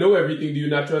want to know everything? Do you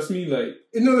not trust me? Like,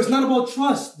 no, it's not about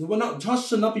trust. Trust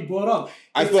should not be brought up.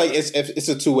 I feel like it's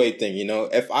a two-way thing, you know.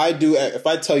 If I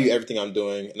tell you everything I'm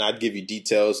doing and I give you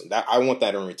details, I want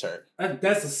that in return.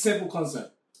 That's a simple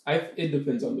concept. It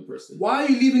depends on the person. Why are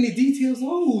you leaving the details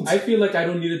out? I feel like I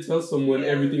don't need to tell someone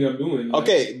everything I'm doing. Like,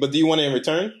 okay, but do you want it in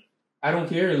return? I don't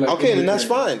care. Like, okay, then that's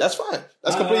fine. That's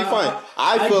completely fine.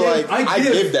 I feel like I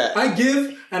give that. I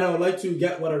give, and I would like to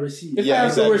get what I receive. If I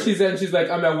ask her where she's at, and she's like,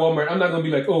 I'm at Walmart, I'm not gonna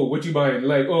be like, oh, what you buying?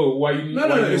 Like, oh, why you? No.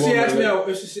 If she asks me,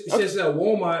 if she says at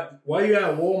Walmart, why you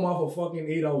at Walmart for fucking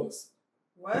 8 hours?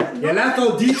 What? Yeah, that's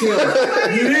no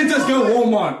detail. You didn't just go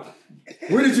Walmart.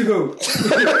 Where did you go?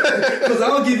 Because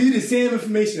I'll give you the same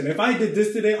information. If I did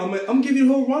this today, I'm giving you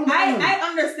the whole rundown. I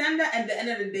understand that at the end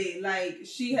of the day. Like,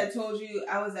 she had told you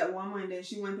I was at Walmart and then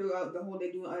she went throughout the whole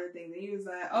day doing other things. And you was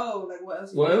like, oh, like what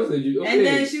else? What else did you? Okay. And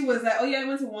then she was like, oh yeah, I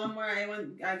went to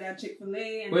Walmart. I got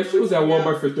Chick-fil-A. But she was at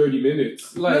Walmart for 30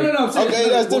 minutes. Like, no. Okay,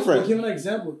 that's different. Give me an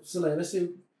example. So like, let's say,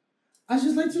 I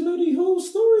just like to know the whole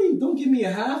story. Don't give me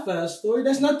a half-ass story.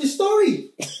 That's not the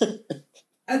story.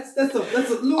 That's a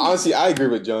little. Honestly, I agree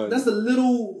with John. That's a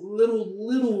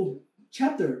little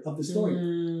chapter of the story.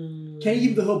 Can you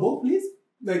give the whole book, please?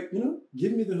 Like,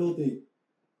 give me the whole thing.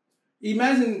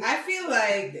 Imagine. I feel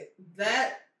like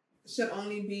that should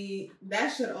only be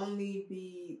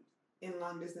in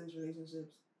long distance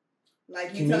relationships.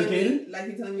 Like you telling me the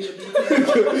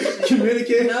details.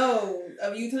 Communicate. No,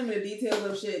 of you telling me the details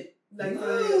of shit.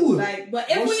 Like, but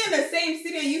if we in the same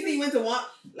city and you say you went to Walmart,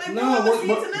 like, no, I'm see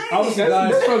you tonight.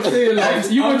 That's what I'm saying.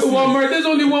 Like, you went to Walmart. There's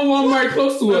only one Walmart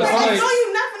close to us. I know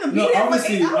you're not gonna be there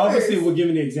for 8 hours. Obviously, we're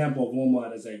giving the example of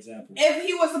Walmart as an example. If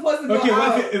he was supposed to go out,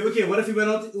 what if he went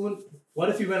out? What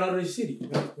if he went out of the city?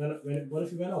 What if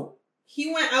he went out?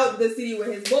 He went out the city with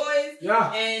his boys.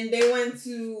 Yeah. And they went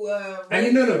to.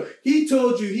 And no. He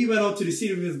told you he went out to the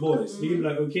city with his boys. Mm-hmm. You'd be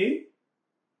like, okay.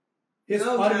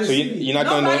 So you're not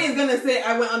going to. Nobody's gonna say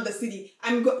I went out the city.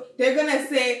 They're gonna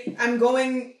say I'm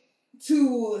going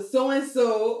to so and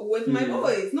so with my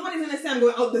boys. Nobody's gonna say I'm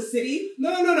going out the city.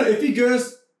 No. If he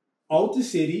goes out the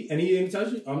city and he didn't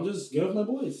touch you, I'm just going with my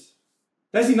boys.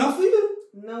 That's enough for you?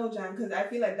 No, John, because I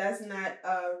feel like that's not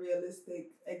a realistic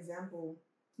example.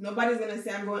 Nobody's gonna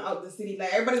say I'm going out the city.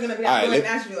 Like everybody's gonna be like, I'm going to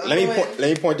Nashville. Let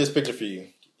me point this picture for you.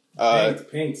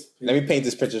 Paint. Let me paint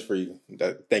this picture for you.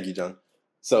 Thank you, John.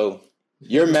 So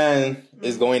your man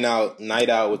is going out, night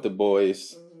out with the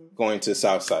boys, going to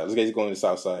Southside. Let's get he's going to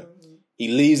Southside. He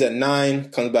leaves at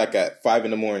 9, comes back at 5 in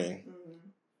the morning.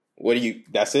 What do you?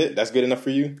 That's it. That's good enough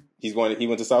for you. He went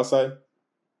to Southside.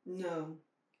 No.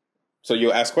 So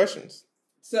you'll ask questions.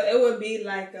 So it would be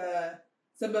like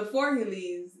so before he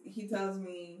leaves, he tells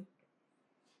me,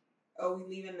 "Oh, we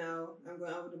leaving now. I'm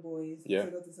going out with the boys to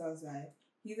go to Southside."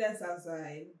 He's at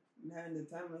Southside having the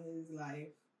time of his life.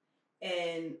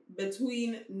 And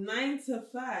between 9 to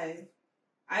 5,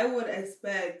 I would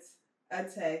expect a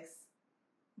text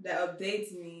that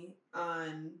updates me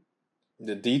on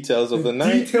the details of the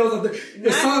night.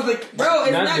 It sounds like, bro,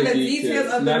 it's not the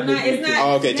details of the night. It's not.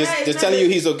 Oh, okay, just telling you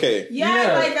he's okay.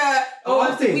 Yeah, like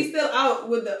we still out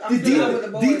with the. I'm still out with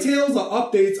the boys. Details or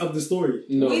updates of the story.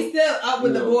 No, we still out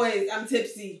with the boys. I'm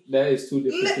tipsy. That is two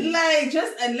different things. Like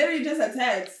literally just a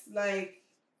text, like.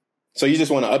 So you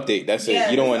just want to update? That's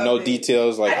it. You don't want no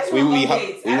details. Like we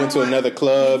went to another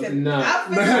club. Nah,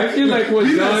 I feel like what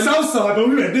we John. Southside, but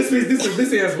we went this way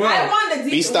as well. I want the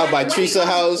details. We stopped by Teresa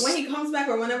house. When he comes back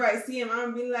or whenever I see him,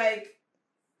 I'm gonna be like,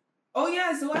 "Oh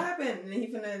yeah, so what happened?" And then he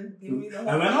finna give me the whole.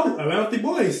 I went out with the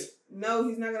boys. No,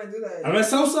 he's not gonna do that. I went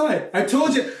Southside. I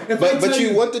told you. But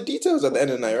you want the details at the end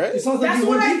of the night, right? It sounds like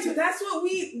that's what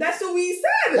we said.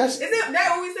 Isn't that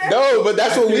what we said? No, but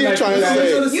that's what we were trying to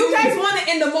say. You guys want it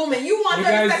in the moment. You want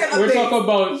 30 second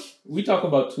updates. We talk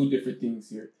about two different things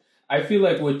here. I feel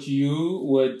like what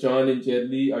John and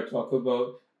Jedley are talking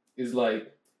about is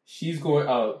like she's going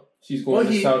out. She's going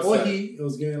to Southside. Or he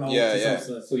was going out to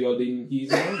Southside. So y'all didn't.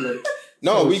 He's on like.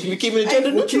 No, we keep it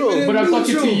gender neutral. But I'm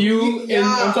talking to you, and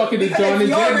I'm talking to John and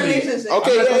Jedley.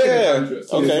 Okay,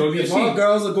 Okay, if all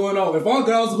girls are going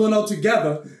out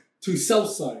together to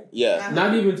Southside. Yeah.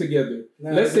 Not even together.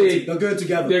 Let's say they're going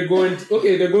together. They're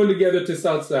going together to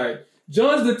Southside.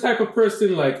 John's the type of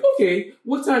person like, okay,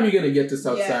 what time are you gonna get to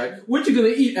Southside? What you gonna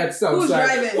eat at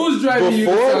Southside? Who's driving you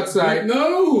to Southside?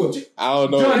 No, I don't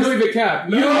know. John, don't even cap.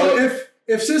 No,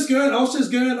 if shit's going,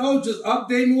 just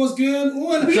update me what's going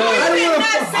on.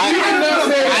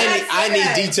 I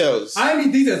need details. I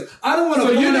don't want to.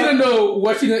 So you didn't know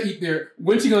what she gonna eat there,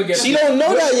 when she gonna get. She don't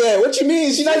know that yet. What you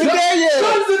mean? She's not even there yet.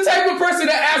 John's the type of person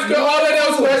that asks her all of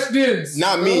those questions.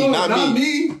 Not me.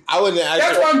 I wouldn't ask.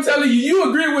 That's why I'm telling you. You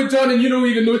agree with John, and you don't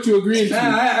even know what you're agreeing to.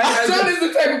 John is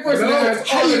the type of person that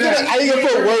asks all of that. How you gonna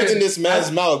put words in this man's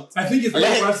mouth? I think it's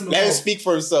let him speak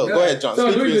for himself. Go ahead, John. So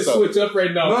Speak for we just yourself. switch up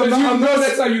right now.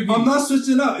 That's how you be. I'm not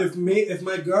switching up. If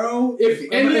my girl, if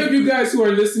any of you guys who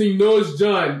are listening knows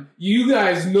John, you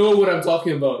guys know what I'm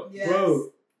talking about, bro.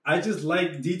 I just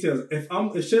like details. If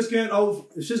she's going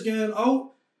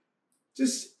out,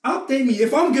 just update me.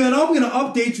 If I'm good, I'm gonna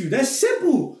update you. That's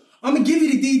simple. I'm gonna give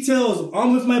you the details.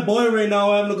 I'm with my boy right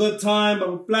now, having a good time. Blah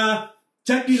blah blah.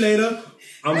 Check you later.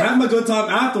 I'm having a good time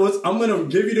afterwards. I'm gonna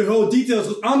give you the whole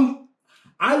details.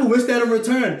 I will wish that in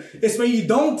return. It's when you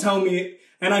don't tell me it.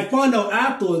 And I find out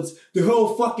afterwards the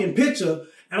whole fucking picture,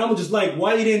 and I'm just like,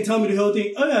 why you didn't tell me the whole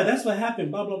thing? Oh yeah, that's what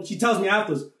happened, blah, blah, blah. She tells me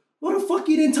afterwards, what the fuck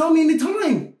you didn't tell me in the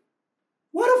time?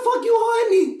 Why the fuck you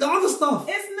hiding the other stuff?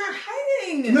 It's not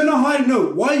hiding. No, not hiding,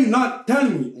 no. Why are you not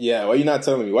telling me? Yeah, why are you not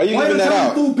telling me? Why are you leaving that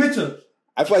out? Full picture?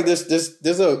 I feel like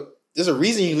there's a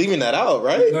reason you're leaving that out,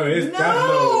 right? No, it's no.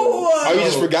 Oh, you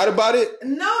just forgot about it?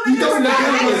 No, It's not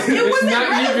even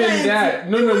relevant. that.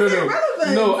 No.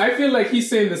 Irrelevant. No, I feel like he's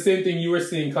saying the same thing you were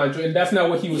saying, Contra, and that's not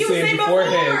what he was saying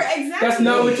beforehand. Exactly. That's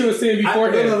not what you were saying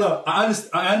beforehand. No. I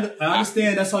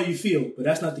understand that's how you feel, but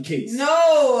that's not the case. No.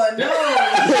 You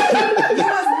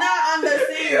was not on the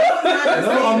same.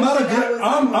 No, I'm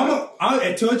not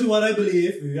I told you what I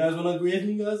believe. If you guys want to agree with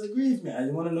me, you guys agree with me. I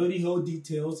just want to know the whole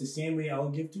details the same way I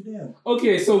would give to them.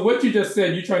 Okay, so what you just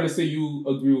said, you're trying to say you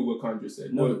agree with what Contra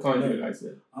said. No, what Contra and I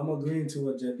said. I'm agreeing to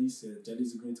what Jelly said.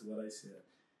 Jelly's agreeing to what I said.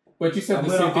 But you said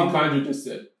the same thing Contra just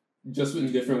said, just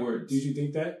in different words. Did you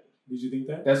think that?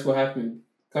 That's what happened.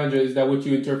 Contra, is that what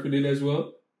you interpreted as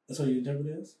well? That's what you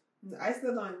interpreted as? I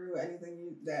still don't agree with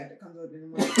anything that comes out in your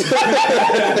mouth.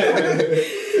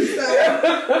 So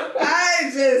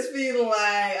I just feel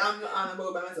like I'm on a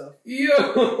boat by myself.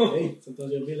 Yo. Hey,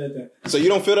 sometimes you'll be like that. So you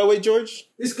don't feel that way, George?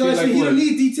 This guy said like he what? don't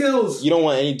need details. You don't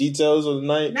want any details of the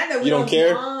night? Not that we You don't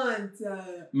care? want.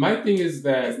 My thing is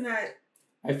that It's not.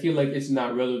 I feel like it's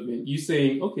not relevant. You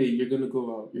saying, okay, you're gonna go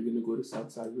out, you're gonna go to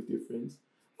Southside with your friends.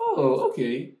 Oh,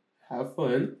 okay, have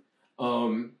fun.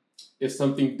 If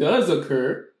something does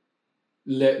occur,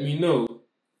 let me know.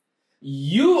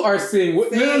 You are saying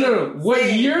no.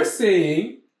 What you're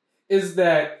saying is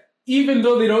that even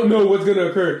though they don't know what's gonna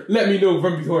occur, let me know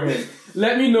from beforehand.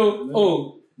 Let me know. No.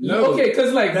 Oh, No. okay,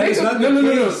 because like That is not the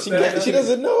case. She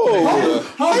doesn't know.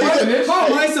 How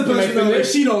am I supposed to know if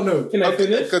she don't know? Can I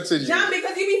finish? Continue. John,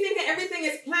 because you be thinking everything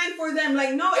is planned for them.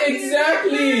 Like, no,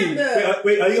 Exactly.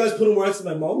 Wait, are you guys putting words in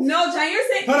my mouth? No, John, you're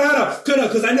saying. Hold on.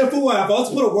 Because I know for what, if I was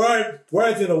to put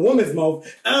words in a woman's mouth,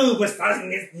 we're starting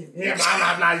this, blah,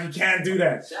 blah, blah, you can't do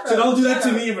that. Shut So up. don't do that to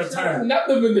Shut me in return. Not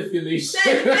the manipulation.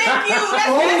 Thank you. That's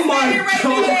Oh my gaslighting right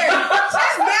God. there.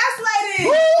 That's gaslighting.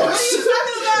 What are you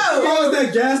talking about? How is that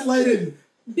gaslighting?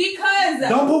 Because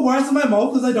Don't put words in my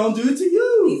mouth because I don't do it to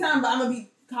you. anytime I'm gonna be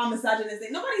calm,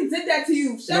 misogynistic. Nobody did that to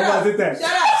you. Shut Nobody up. did that.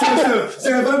 Shut up.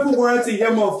 So if I put words in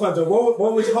your mouth, Hunter, how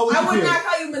would you I would feel? not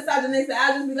call you misogynistic.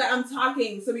 I'd just be like, I'm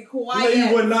talking, so be No, quiet.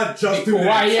 you would not just do that.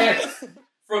 Quiet.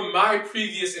 From my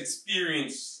previous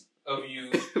experience of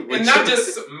you, and not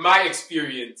just my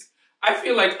experience, I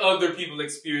feel like other people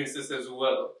experience this as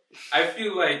well. I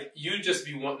feel like you just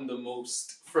be wanting the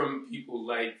most from people.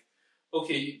 Like,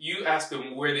 okay, you ask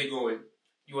them where they going.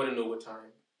 You want to know what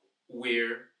time,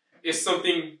 where. If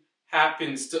something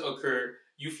happens to occur,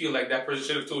 you feel like that person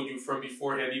should have told you from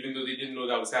beforehand, even though they didn't know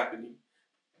that was happening.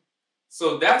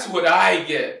 So that's what I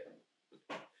get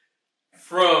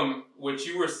from what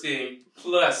you were saying,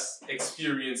 plus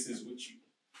experiences with you.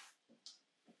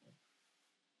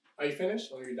 Are you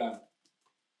finished or are you done?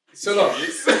 So look.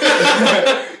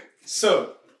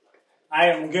 So, I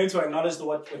am going to acknowledge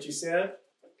what you said.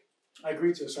 I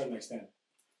agree to a certain extent.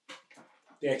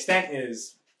 The extent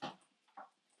is,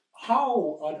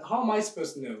 how am I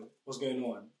supposed to know what's going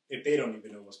on if they don't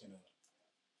even know what's going on?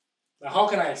 Like, how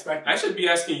can I expect that? I should be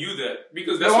asking you that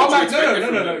because that's No, what you expected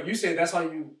no. from me. You say that's how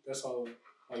you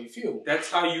feel.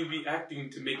 That's how you be acting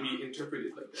to make me interpret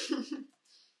it like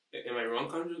that. Am I wrong,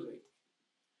 Conjure? Like,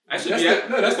 I should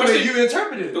That's the way you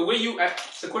interpret it. The way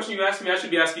the question you asked me, I should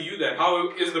be asking you that.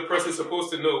 How is the person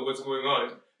supposed to know what's going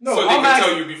on? No, so they can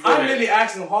tell you before. I'm really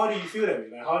asking, how do you feel that way?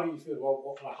 Like, how do you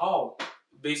feel? Like, how?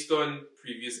 Based on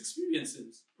previous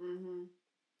experiences. Mm-hmm.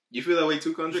 You feel that way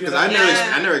too, Contra? Because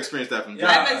Yeah. I never experienced that from John.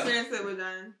 I've experienced it with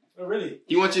John. Oh, really?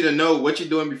 He wants you to know what you're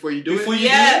doing before you do Before it. you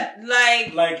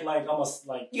Like, almost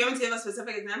like, you want me to give a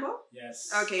specific example? yes.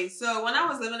 Okay, so when I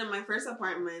was living in my first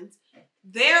apartment,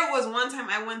 there was one time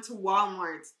I went to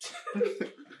Walmart.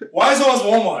 Why is it always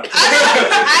Walmart?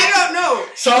 I don't know.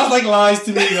 Sounds like lies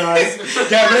to me, guys.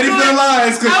 Get ready for the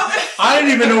lies, because I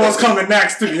didn't even know what's coming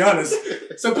next, to be honest.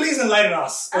 So please enlighten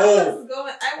us. I all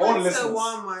went the to listeners.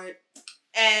 Walmart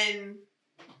and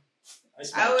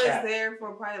smell I was cat. there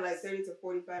for probably like 30 to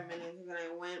 45 minutes, and then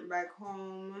I went back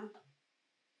home,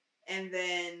 and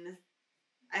then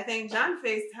I think John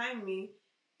FaceTimed me,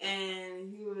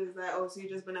 and he was like, "Oh, so you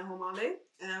just been at home all day?"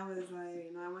 And I was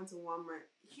like, "No, I went to Walmart."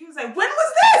 He was like, "When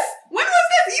was this? When was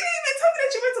this? You didn't even tell me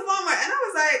that you went to Walmart." And I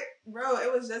was like, "Bro,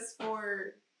 it was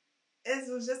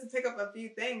just to pick up a few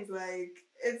things. Like,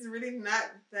 it's really not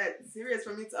that serious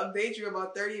for me to update you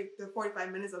about 30 to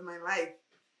 45 minutes of my life.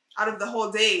 Out of the whole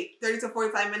day, 30 to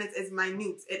 45 minutes is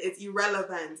minute. It is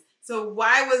irrelevant. So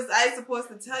why was I supposed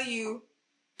to tell you?"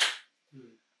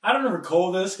 I don't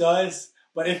recall this, guys,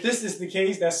 but if this is the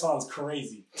case, that sounds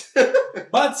crazy.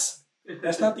 But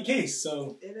that's not the case,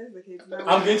 so It is the case.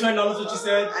 I'm going to acknowledge what you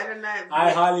said. I did not. I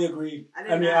highly agree. I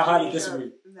highly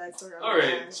disagree. All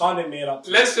right. Sondre made up.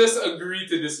 Let's just agree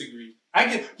to disagree.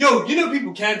 Yo, you know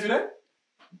people can't do that?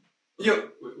 Yo,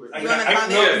 Wait. You want to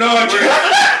comment?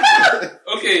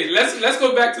 Okay, let's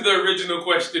go back to the original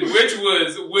question, which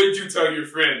was, would you tell your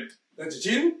friend That's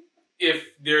cheating? if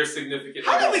they're significant?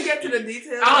 How did we get to the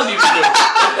details? I don't even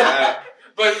know.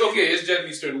 But okay, it's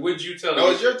Gently's turn. Would you tell?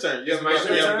 No, it's your turn. It's my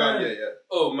turn. Yeah.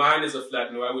 Oh, mine is a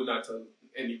flat no. I would not tell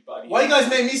anybody. Why you guys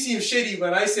made me seem shitty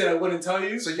when I said I wouldn't tell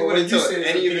you? So you wouldn't tell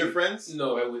any of your friends?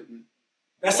 No, I wouldn't.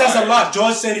 That says a lot.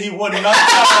 George said he would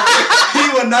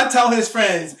not tell his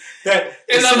friends that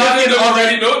And a lot of them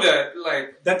already know that.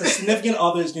 Like that the significant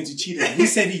other is going to cheat on him. He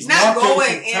said he's not not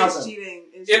going to tell and them. cheating.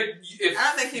 if I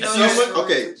don't think he knows.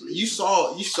 Okay, you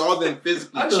saw them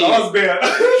physically I cheating. thought I was bad.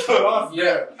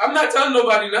 yeah, I'm not telling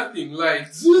nobody nothing. Like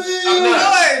I'm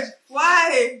not. George,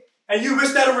 why? And you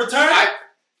wish that in return?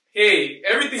 Hey,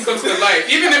 everything comes to light.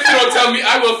 Even if you don't tell me,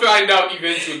 I will find out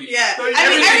eventually. Yeah, So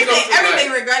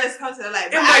everything regardless comes to light.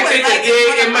 It might take a day,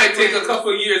 it might take a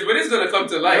couple of years, but it's gonna come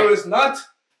to light. No, it's not.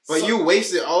 But you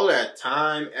wasted all that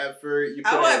time, effort. You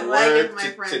put in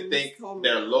work to think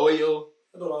they're loyal.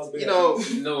 You know.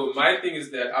 No, my thing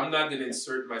is that I'm not gonna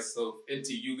insert myself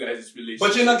into you guys' relationship.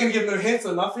 But you're not gonna give no hints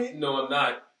or nothing? No, I'm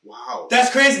not. Wow.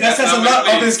 That's crazy. That says a lot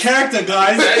of his character,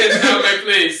 guys. That is not my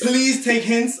place. Please take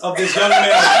hints of this young man.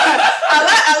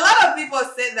 a lot of people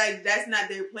said like that's not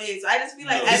their place. So I just feel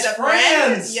like as a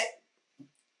friend, yeah,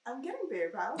 I'm getting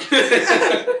there, pal.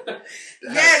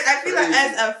 Yes, I feel like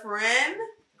as a friend.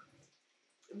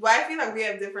 Well, I feel like we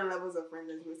have different levels of friends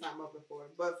as we were talking about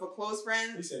before. But for close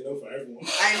friends, He said no for everyone.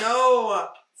 I know.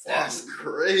 That's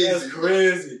crazy. That's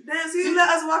crazy. Damn, so you let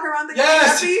us walk around the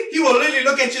Yes, happy? he will literally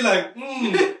look at you like,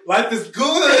 life is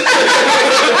good.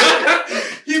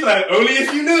 He's like, only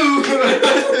if you knew.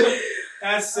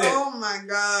 That's it. Oh my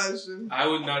gosh. I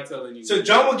would not tell anyone. So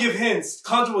John will give hints.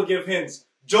 Contra will give hints.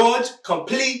 George,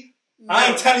 complete. No. I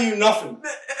ain't telling you nothing.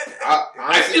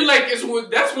 I feel like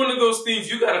that's one of those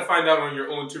things you gotta find out on your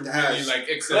own to really like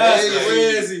accept. That's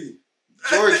crazy.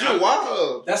 George, you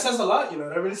wild. That says a lot, you know.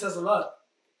 That really says a lot.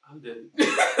 I'm dead.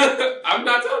 I'm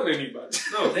not telling anybody.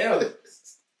 No, damn.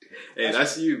 Hey,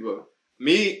 that's you, bro.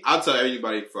 Me, I'll tell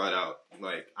everybody flat out.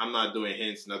 Like, I'm not doing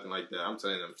hints, nothing like that. I'm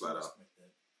telling them flat out.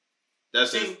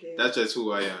 That's just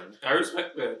who I am. I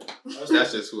respect that.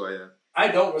 That's just who I am. I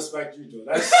don't respect you, dude.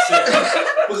 That's sick.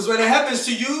 Because when it happens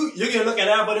to you, you're gonna look at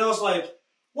everybody else like,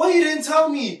 why you didn't tell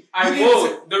me? I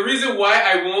won't. The reason why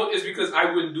I won't is because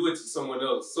I wouldn't do it to someone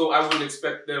else. So I wouldn't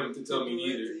expect them to tell me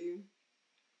either.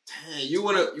 Dang, you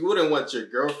wouldn't want your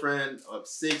girlfriend of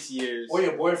 6 years. Or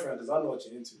your boyfriend, because I know what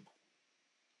you're into.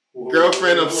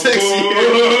 Girlfriend of 6 years.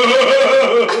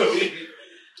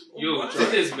 Yo,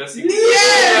 Jordan is messing.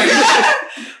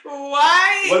 Yes!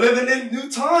 Why? We're living in new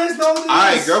times, though.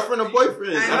 Alright, girlfriend or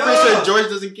boyfriend. I'm pretty sure George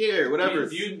doesn't care. Whatever.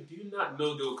 Do you not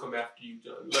know they'll come after you,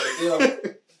 John?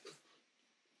 Like,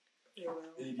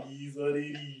 it is what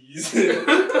it is.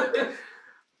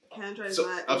 So,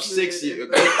 of 6 years.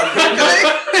 I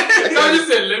just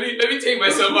said, let me take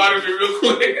myself out of it real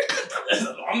quick.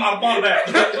 I'm not about that.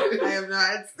 I am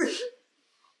not.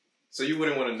 So you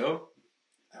wouldn't want to know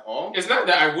at all? It's not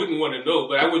that I wouldn't want to know,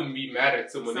 but I wouldn't be mad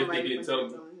at someone if they didn't tell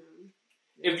me.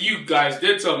 If you guys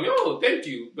did tell me, oh, thank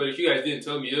you. But if you guys didn't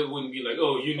tell me, it wouldn't be like,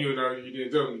 oh, you knew it already, you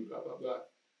didn't tell me, blah, blah, blah.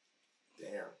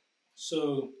 Damn.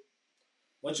 So,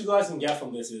 what you guys can get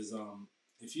from this is,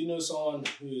 if you know someone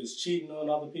who is cheating on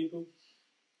other people,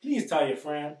 please tell your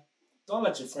friend. Don't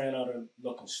let your friend out there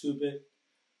looking stupid.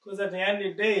 Because at the end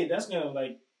of the day, that's going to,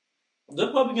 like, they're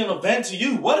probably going to vent to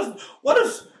you. What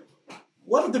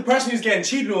if the person who's getting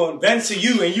cheated on vents to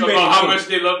you and you ain't how much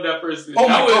they love that person? Oh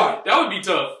my God. That would be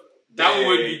tough. That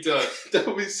would be tough. That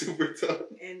would be super tough.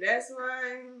 And that's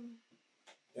why.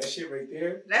 That shit right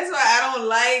there. That's why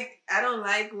I don't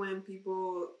like when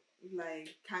people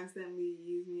like constantly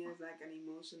use me as like an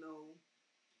emotional,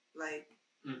 like.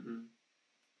 Mm-hmm.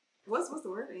 What's the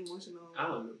word? Emotional. I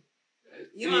don't know.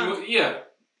 You know. Yeah.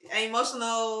 An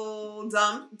emotional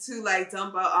dump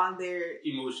out on their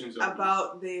emotions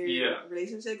about their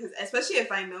relationship, because especially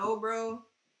if I know, bro.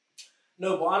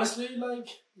 No, but honestly, like,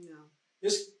 no.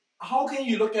 How can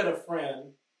you look at a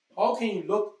friend? How can you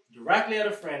look directly at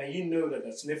a friend and you know that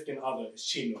the significant other is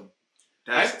cheating on you?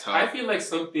 That's tough. I feel like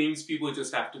some things people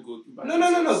just have to go through.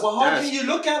 No. But how can you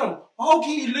look at them? How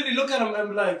can you literally look at them and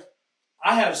be like,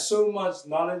 I have so much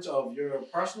knowledge of your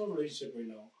personal relationship right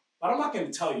now, but I'm not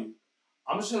going to tell you.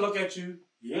 I'm just going to look at you.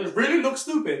 You really look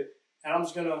stupid. And I'm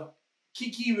just going to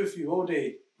kiki with you all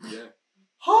day. Yeah.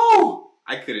 How?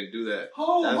 I couldn't do that.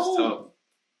 How? That's tough.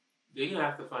 They're going to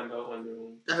have to find out on their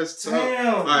own. That's tough.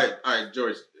 Damn. All right,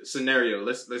 George. Scenario.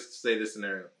 Let's say this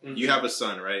scenario. Mm-hmm. You have a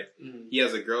son, right? Mm-hmm. He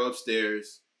has a girl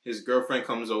upstairs. His girlfriend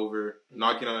comes over,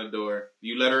 knocking on the door.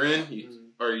 You let her in,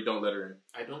 or you don't let her in?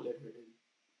 I don't let her in.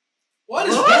 What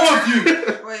is wrong with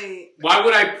you? Wait. Why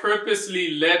would I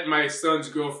purposely let my son's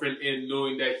girlfriend in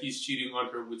knowing that he's cheating on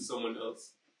her with someone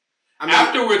else? I mean,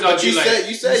 afterwards, I'll be you like... said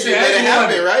you let it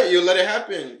happen, right? You let it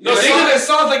happen. No, it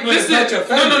sounds like listen, it's no. If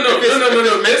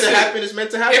it's meant to happen, it's meant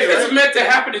to happen, If right? it's meant to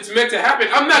happen, it's meant to happen.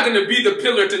 I'm not going to be the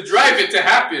pillar to drive it to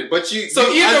happen. But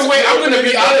So either way, I'm going to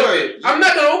be out of it. I'm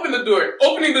not going to open the door.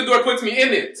 Opening the door puts me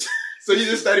in it. So you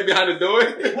just started behind the door?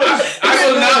 I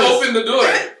will not open the door.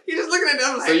 He's just looking at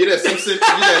them like... So you're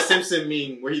that Simpson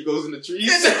meme where he goes in the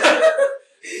trees?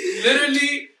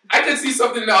 Literally, I can see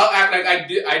something and I'll act like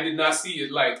I did not see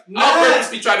it. Like, I'll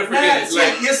purposely try to forget it.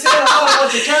 Like, you're saying all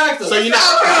about your character. So you're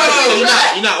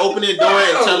not opening the door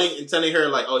and telling her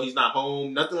like, oh, he's not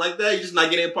home, nothing like that. You're just not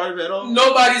getting a part of it at all.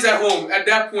 Nobody's at home at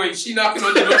that point. She knocking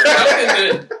on the door.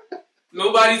 Then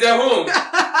nobody's at home.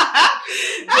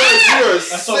 You're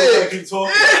That's all I keep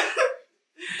talking.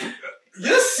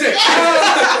 You're sick.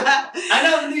 I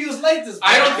never knew you was like this.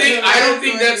 I don't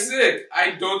think that's sick.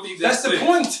 I don't think that's the sick.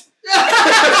 point.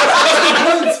 That's the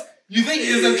point. You think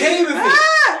it's okay with it?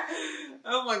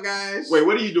 Oh my gosh. Wait,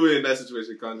 what are you doing in that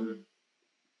situation, Conjure?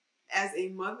 As a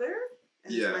mother,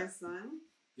 as my son.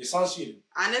 Your son's cheating.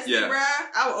 Honestly, bruh,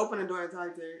 I would open the door and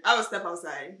talk to her. I would step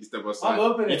outside. You step outside. I'm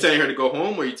opening. You telling her to go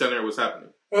home, or you telling her what's happening?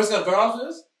 What's that girl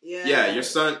this? Yeah. Yeah, your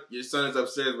son is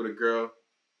upstairs with a girl,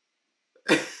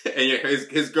 and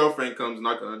his girlfriend comes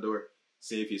knocking on the door,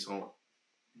 see if he's home.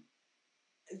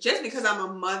 Just because I'm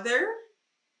a mother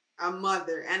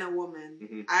and a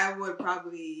woman, I would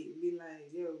probably be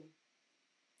like, yo,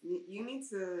 you need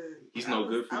to... He's no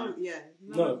good for you? Yeah.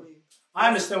 No. I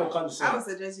understand what Conjure said. I would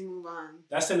suggest you move on.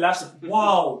 That's the last...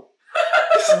 Wow.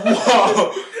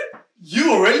 Wow.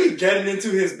 You already getting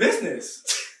into his business.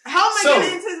 How am I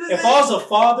getting into his business? If I was a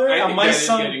father and my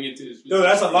son... Getting into his business. No,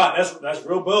 that's a lot. That's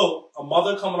real bill. A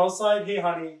mother coming outside, hey,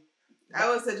 honey. I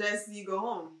would suggest you go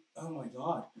home. Oh, my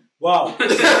God. Wow. What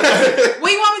do you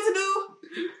want me to do?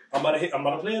 I'm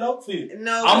gonna play it out for you.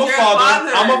 No, I'm a you're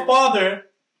father. I'm a father,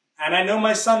 and I know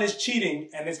my son is cheating,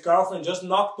 and his girlfriend just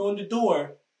knocked on the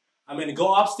door. I'm gonna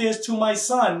go upstairs to my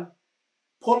son,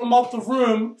 pull him out the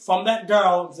room from that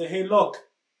girl, and say, "Hey, look,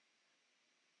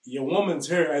 your woman's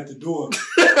here at the door."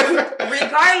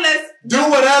 Regardless, do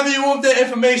whatever you want that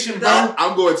information, bro.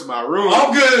 I'm going to my room.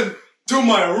 I'm going to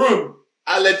my room.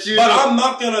 I'll let you. But know.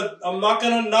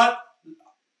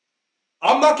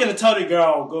 I'm not gonna tell the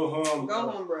girl go home. Go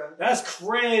home, bro. That's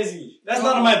crazy. That's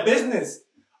none of my business.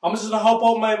 I'm just gonna help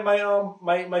out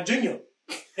my junior.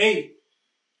 Hey,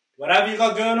 whatever you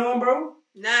got going on, bro.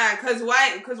 Nah, cause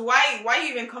why you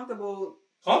even comfortable?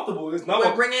 Comfortable is not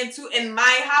what bringing two in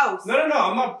my house. No,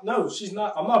 I'm not. No, she's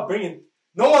not. I'm not bringing.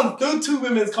 No two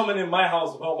women's coming in my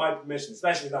house without my permission,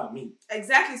 especially not me.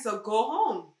 Exactly. So go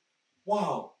home.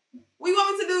 Wow. What you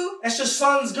want me to do? That's your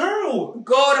son's girl.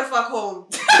 Go the fuck home.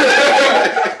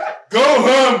 Go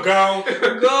home, girl.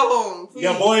 Go home. Please.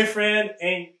 Your boyfriend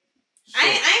ain't.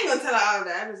 I ain't gonna tell her all of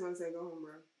that. I just want to say go home,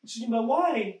 bro. She's like,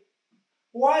 why?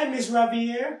 Why, Miss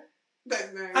Ravier?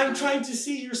 That's nice. I'm trying to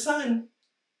see your son.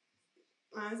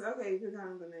 It's okay, you can call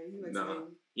him the name. He likes the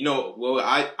name. You know what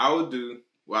I would do?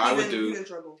 What I would do he's in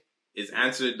trouble. Is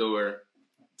answer the door,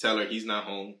 tell her he's not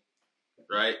home,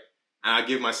 right? And I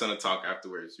give my son a talk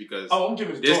afterwards because I'm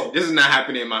giving a talk. This is not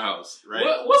happening in my house, right?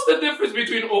 What's the difference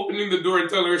between opening the door and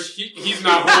telling her he's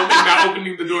not home and not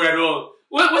opening the door at all?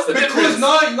 What's the difference? Because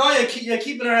now you're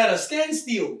keeping her at a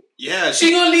standstill. Yeah, she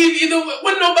gonna leave either way.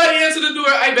 When nobody answer the door,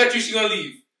 I bet you she gonna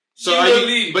leave.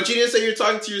 Leave. But you didn't say you're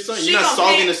talking to your son. You're not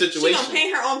solving the situation. She gonna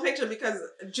paint her own picture because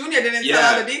Junior didn't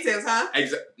tell all the details, huh?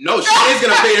 No, she is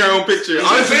gonna paint her own picture.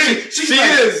 Honestly, she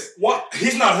is. What?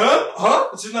 He's not her?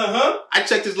 Huh? She's not her? I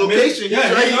checked his location. He's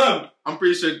right. I'm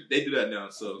pretty sure they do that now.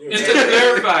 So and to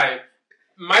clarify,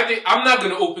 my thing, I'm not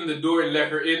gonna open the door and let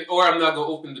her in, or I'm not gonna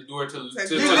open the door to talk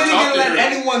to her. You're not gonna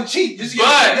let anyone cheat. You're just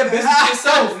gonna get business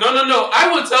yourself. No. I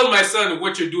will tell my son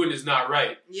what you're doing is not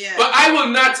right. Yeah. But I will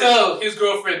not tell his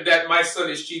girlfriend that my son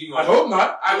is cheating on her. I hope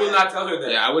not. I will not tell her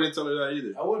that. Yeah, I wouldn't tell her that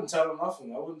either. I wouldn't tell her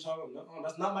nothing. I wouldn't tell her nothing.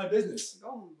 That's not my business. Go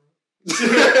home, bro.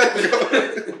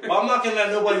 But I'm not gonna let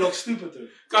nobody look stupid though.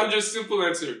 Conjure simple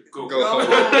answer. Go.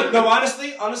 No,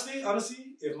 honestly,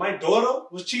 if my daughter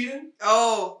was cheating,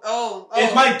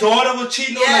 if my daughter was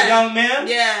cheating on a young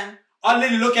man, I'd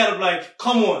literally look at him like,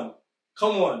 come on,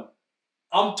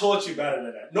 I'm taught you better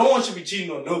than that. No one should be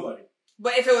cheating on nobody.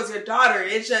 But if it was your daughter,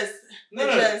 it's just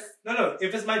no.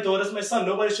 If it's my daughter, it's my son.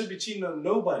 Nobody should be cheating on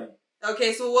nobody.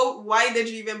 Okay, so why did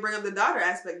you even bring up the daughter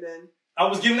aspect then? I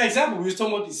was giving an example. We was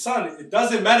talking about the son. It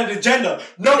doesn't matter the gender.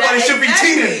 Nobody should be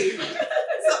cheating.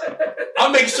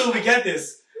 I'm making sure we get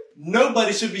this.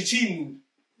 Nobody should be cheating.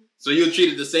 So you'll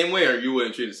treat it the same way, or you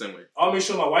wouldn't treat it the same way? I'll make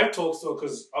sure my wife talks to her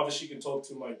because obviously she can talk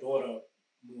to my daughter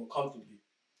more comfortably.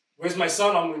 Whereas my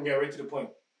son, I'm gonna get right to the point.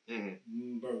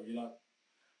 Bro, you're not.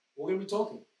 We're gonna be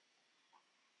talking.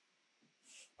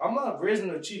 I'm not raising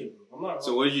a cheater, bro. I'm not.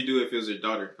 So what would you do if it was your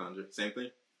daughter, Conjure? Same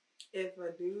thing? If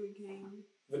a dude came.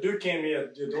 If a dude came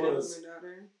here, your daughter's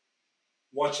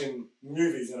watching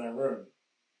movies in her room.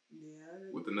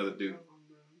 Yeah. With another dude.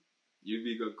 You'd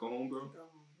be good. Go home, bro. Go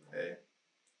home, bro. Hey,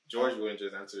 George wouldn't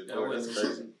just answer the door. That's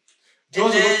crazy.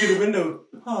 George would look through the window.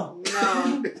 Huh?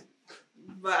 No.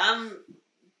 But I'm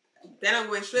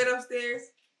going straight upstairs.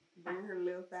 Bring her a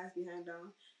little fast behind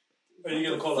down. Are you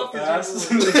gonna call her fast?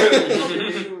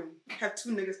 Have 2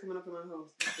 niggas coming up in my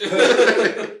house.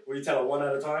 Will you tell her one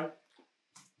at a time?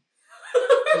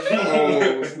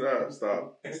 Oh,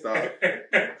 stop.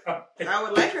 I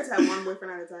would like her to have one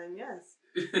boyfriend at a time, yes.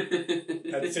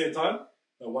 At the same time?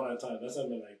 No, one at a time. That's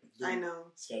something like I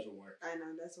know. Schedule work. I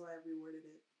know, that's why I reworded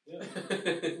it.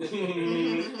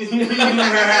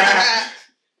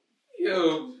 Yeah.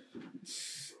 Yo.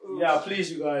 Yeah,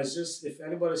 please, you guys. Just if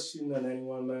anybody's cheating on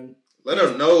anyone, man, Let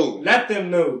them know. let them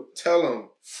know. Tell them.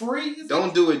 Free.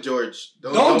 Don't do it, George.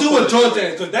 Don't do it,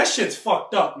 Jordan, because that shit's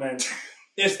fucked up, man.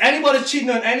 If anybody's cheating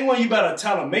on anyone, you better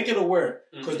tell them. Make it aware.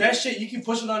 Because that shit, you can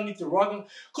push it underneath the rug.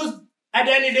 Because at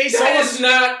the end of the day, that is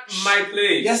not my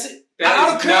place. Yes, I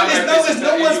don't care. It's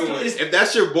no one's place. If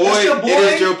that's your boy,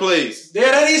 it is your place.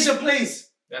 Yeah, that is your place.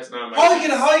 That's not my How place. are you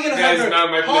gonna That have is her? not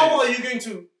my place. How are you going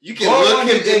to? You can look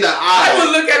him in the I eye.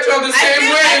 would look at y'all the same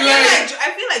way.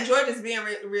 I feel like George is being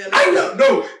realistic. I know.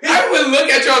 No. I would look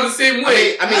at y'all the same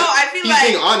way. I mean, no, I feel he's like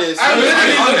being honest. I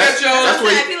literally look at y'all. That's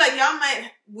where I feel like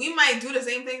we might do the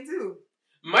same thing too.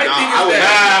 My thing I is would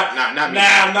that not me.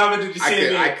 Nah, I'm not gonna do the same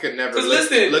thing. I could never. Because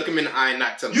listen, look him in the eye and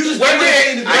not tell him. You just whether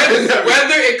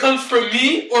it comes from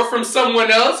me or from someone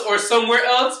else or somewhere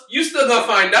else, you still gonna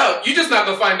find out. You just not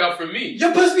gonna find out from me.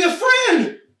 You're supposed to be a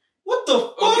friend. What the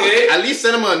fuck? Okay. At least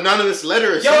send him an anonymous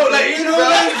letter or Yo, something. like, you know,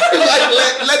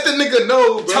 let the nigga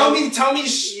know, bro. Tell me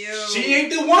she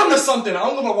ain't the one or something. I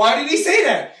don't know, why did he say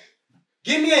that?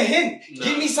 Give me a hint. Nah.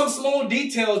 Give me some small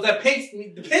details that paints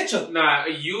me the picture. Nah,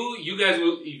 you guys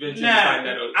will eventually find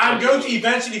that out. I'm going to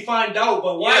eventually find out,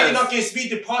 but why are you not going to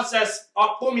speed the process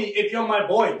up for me if you're my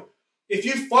boy? If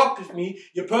you fuck with me,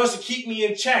 your person keep me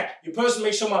in check. Your person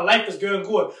make sure my life is going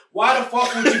good. Why the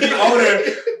fuck would you be out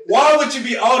there? Why would you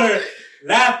be out there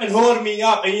laughing, holding me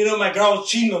up, and you know my girl's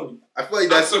cheating on me? I feel like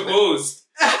that's supposed.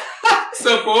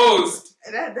 Supposed.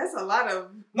 That's a lot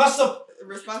of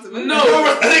responsibility. No,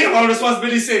 I think about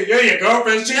responsibility. Say, yo, your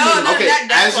girlfriend's cheating on me. Okay,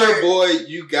 as your boy,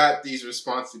 you got these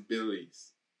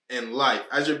responsibilities in life.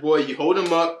 As your boy, you hold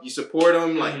him up, you support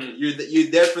him, like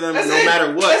you're there for them no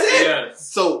matter what. That's it.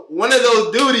 Yes. So one of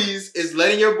those duties is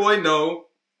letting your boy know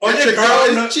or that your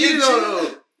girl is cheating on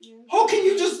him. How can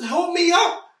you just hold me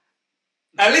up?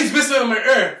 At least whisper in my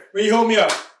ear when you hold me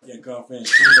up. Your girlfriend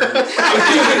cheating on me.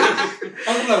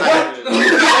 I'm like,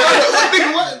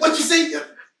 what? What you say?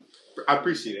 I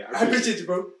appreciate it. I appreciate you,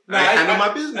 bro. Nah, I handle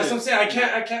my business. That's what I'm saying.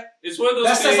 I can't. It's one of those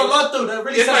that things. says a lot, though. That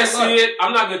really if says I a lot. see it,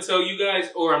 I'm not gonna tell you guys,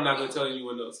 or I'm not gonna tell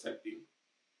anyone else. Type thing.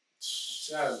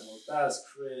 That's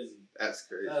crazy. That's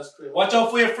crazy. That's crazy. Watch out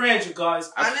for your friends, you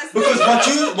guys. Honestly, Because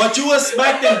what you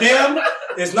expect in them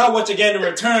is not what you get in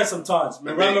return. Sometimes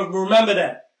remember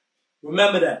that.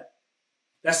 Remember that.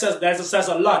 That says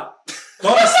a lot.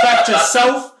 Don't expect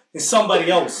yourself in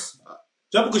somebody else.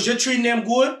 Just because you're treating them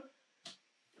good,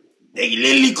 they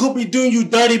literally could be doing you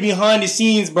dirty behind the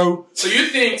scenes, bro. So you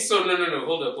think so? No.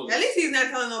 Hold up. At least he's not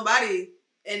telling nobody.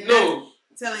 And no.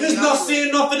 He's not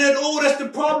saying nothing at all. That's the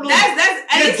problem. At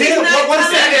least he's not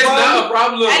not a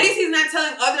problem. At least he's not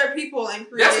telling other people and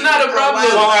creating. That's not a problem.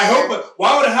 Well, I hope it.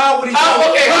 How would he? How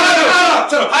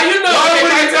you know?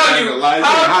 I tell you.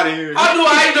 How do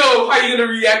I know how you're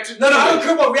gonna react to? No, I don't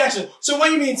care about reaction. So what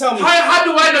do you mean? Tell me. How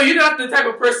do I know? You're not the type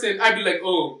of person I'd be like,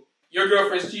 oh, your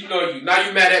girlfriend's cheating on you. Now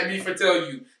you mad at me for telling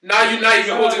you. Now you're not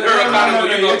even holding her accountable.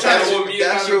 You're gonna try to hold me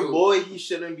accountable. That's your boy. He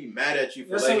shouldn't be mad at you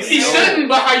for letting him know. He shouldn't,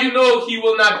 but how you know he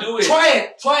will not do it? Try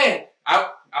it.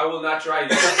 I will not try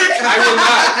it. I will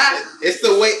not. It's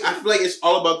the way, I feel like it's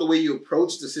all about the way you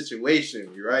approach the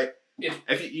situation, right?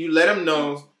 If you let him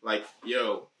know, like,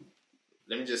 yo,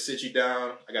 let me just sit you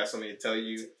down. I got something to tell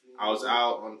you. I was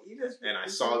out and I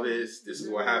saw this. This is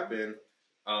what happened.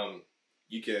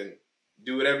 You can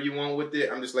do whatever you want with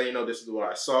it. I'm just letting you know this is what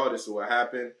I saw. This is what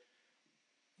happened.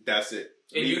 That's it.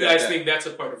 And you guys think that's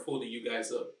a part of holding you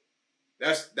guys up?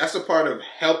 That's a part of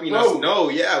helping us know.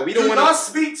 Yeah, we don't want to. Do not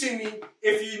speak to me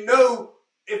if you know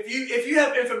if you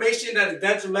have information that is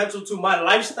detrimental to my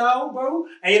lifestyle, bro,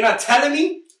 and you're not telling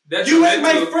me. Detrimental? You ain't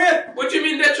my friend. What do you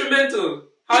mean detrimental?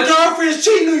 Your girlfriend's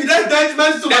cheating on you. That's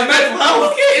detrimental to my mental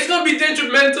health. Okay, it's gonna be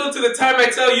detrimental to the time I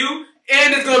tell you,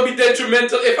 and it's gonna be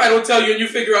detrimental if I don't tell you and you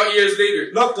figure out years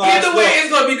later. Look, guys, either way, it's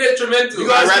gonna be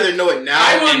detrimental. I'd rather know it now.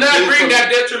 I will and not heal bring from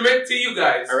that it. detriment to you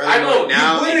guys. I'd rather I know know. it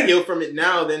now You and wouldn't. heal from it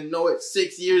now than know it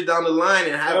 6 years down the line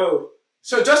and have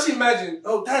So just imagine.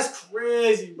 Oh, that's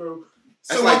crazy, bro.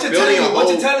 So That's like what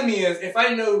you're telling me is, if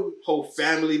I know whole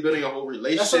family, building a whole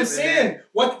relationship. that's what I'm saying.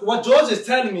 What George is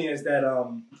telling me is that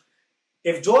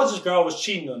if George's girl was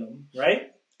cheating on him,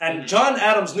 right, and John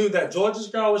Adams knew that George's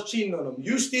girl was cheating on him,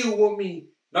 you still want me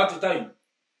not to tell you?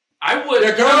 I would.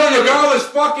 Your girl is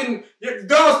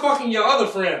fucking your other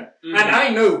friend, and I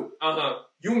know.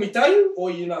 You want me to tell you, or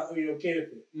you not? Are you okay with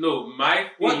it? No, my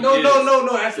thing No. is,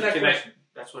 Answer that question.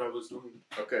 That's what I was doing.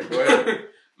 Okay, go ahead.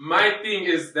 My thing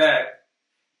is that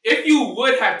if you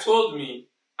would have told me,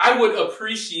 I would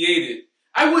appreciate it.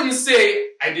 I wouldn't say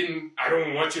I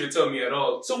don't want you to tell me at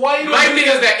all. So why? My thing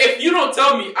is that if you don't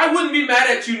tell me, I wouldn't be mad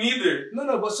at you neither.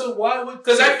 No, but so why would?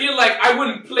 Because I feel like I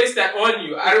wouldn't place that on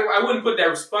you. I wouldn't put that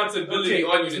responsibility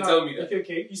on you to tell me that.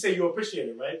 Okay. You say you appreciate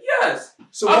it, right? Yes.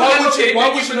 So why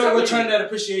would you not return that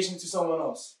appreciation to someone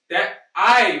else? That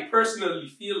I personally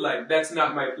feel like that's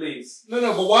not my place. No,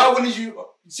 but why wouldn't you?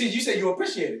 See, you say you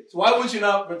appreciate it. So why would you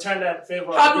not return that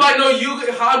favor? How do I know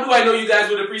you guys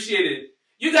would appreciate it?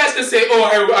 You guys can say, "Oh,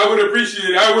 I would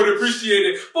appreciate it. I would appreciate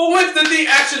it." But once the thing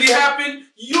actually happened,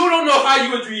 you don't know how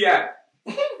you would react.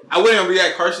 I wouldn't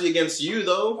react harshly against you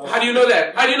though. How do you know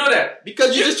that?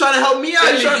 Because you're just trying to help me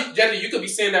out. Gently, you could be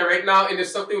saying that right now, and if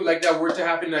something like that were to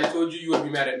happen and I told you, you would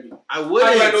be mad at me. I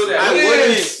wouldn't. How do I know that? I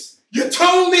wouldn't. You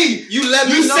told me. You let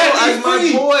me know as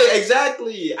my boy.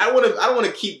 Exactly. I don't want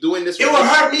to keep doing this. It would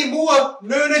hurt me more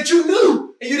knowing that you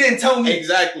knew and you didn't tell me.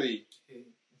 Exactly.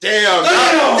 Damn,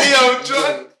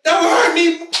 John. That would hurt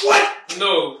me. What?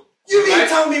 No. You didn't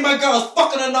tell me my girl was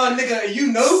fucking another nigga and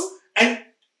you know? And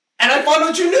I found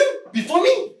out you knew before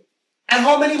me. And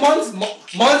how many months?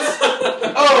 Months?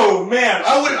 Oh, man.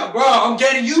 I'm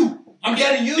getting you.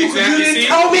 Exactly. You didn't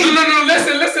tell me. No.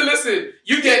 Listen.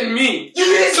 You getting me. So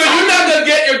you're not going to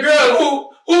get your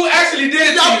girl who actually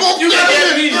did it to you. You're going to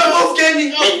get me. You're both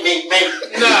getting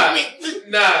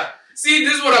me. Nah. See,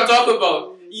 this is what I'm talking about.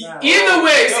 Either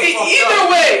way,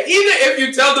 if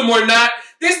you tell them or not,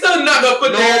 they're still not gonna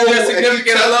put their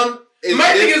significant.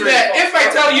 My thing is that if I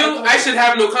tell you, I should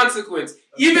have no consequence.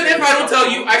 Even if I don't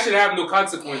tell you, I should have no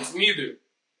consequence. Neither.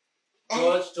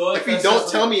 George, if you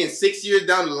don't tell me in 6 years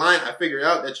down the line, I figure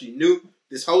out that you knew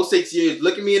this whole 6 years,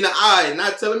 looking me in the eye and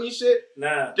not telling me shit.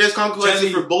 Nah. There's consequences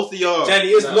for both of y'all. Jenny,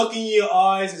 it's looking in your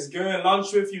eyes, it's going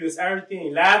lunch with you, it's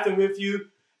everything, laughing with you,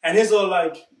 and it's all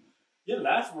like, you're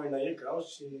laughing right now, your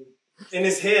girl's cheating. In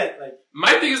his head, like.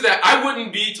 My thing is that I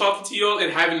wouldn't be talking to y'all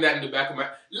and having that in the back of my.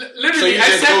 Literally, so I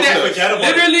said that.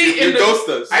 Literally,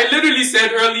 I literally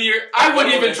said earlier, I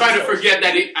wouldn't even try to forget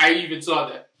that I even saw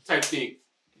that type thing.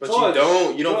 But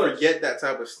George, you don't forget that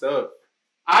type of stuff.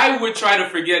 I would try to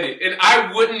forget it, and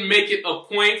I wouldn't make it a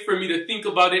point for me to think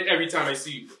about it every time I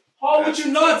see you. How would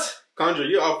you not? Condra,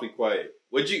 you're awfully quiet.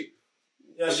 Would you?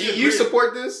 Yeah, you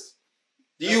support this?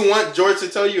 Do you want George to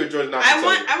tell you or George not to tell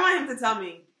you? I want him to tell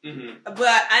me. Mm-hmm.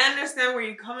 But I understand where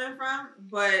you're coming from,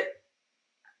 but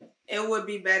it would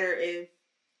be better if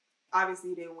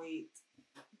obviously they wait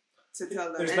to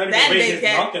tell them. And then they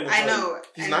get, I know.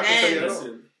 He's not going to tell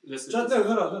you. Listen. Hold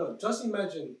on. Just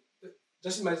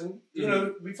imagine, you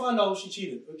know, we found out she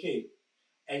cheated, okay.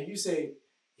 And you say,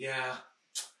 yeah,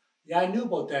 I knew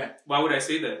about that. Why would I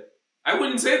say that? I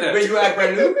wouldn't say that. But you act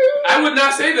brand new? I would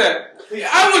not say that.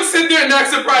 I would sit there and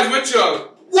act surprised with y'all.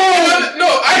 Whoa!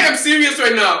 No, I am serious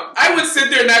right now. I would sit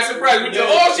there and act surprised with y'all.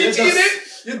 Oh, she cheated?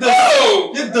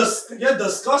 You're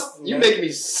disgusting. You make me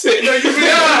sick. No, you're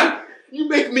not. You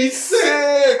make me sick.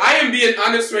 I am being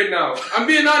honest right now. I'm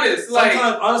being honest.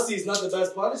 Sometimes honesty is not the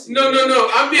best policy. No.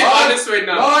 I'm being honest right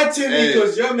now. Lie to me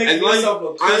because you're making yourself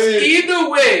look crazy. Either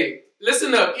way,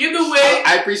 listen up. Either way,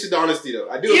 I appreciate the honesty though.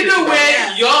 I do. Either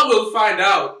way, y'all will find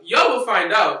out.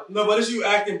 No, but it's you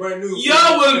acting brand new.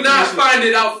 Y'all will not find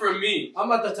it out from me. I'm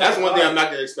not the type. That's one thing I'm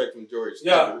not gonna expect from George.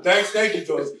 Yeah, thank you,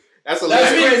 George. That's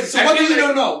crazy. So what do you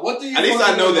don't know? What do you? At least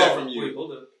I know that from you. Wait,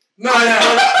 hold up. No,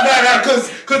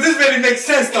 because this really makes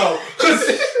sense though.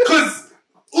 Cause,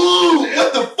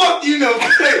 what the fuck do you know?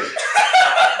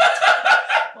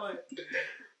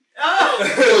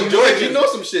 Oh, George, you know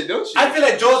some shit, don't you? I feel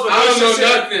like George would know I don't know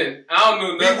shit.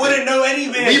 nothing. We wouldn't know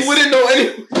anything. We wouldn't know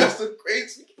anything. That's the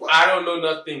crazy part. I don't know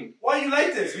nothing. Why you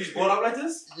like this? You just brought up like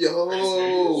this?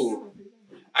 Yo.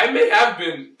 I may have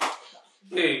been.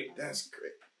 Hey. That's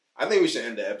great. I think we should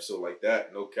end the episode like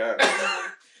that. No cap.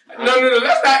 No.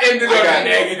 Let's not end it on a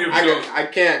negative note. I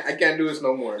can't do this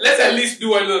no more. Let's at least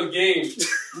do our little game.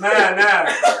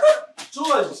 Nah.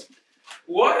 George.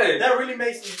 What? That really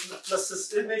makes me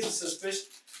suspicious.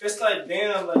 It's like,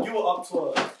 damn, like you were up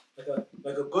to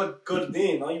a good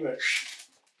thing. Now you went.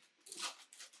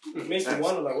 It makes me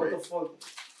wonder, like, what the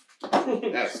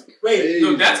fuck? That's Wait.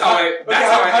 No, that's how I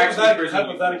actually personally.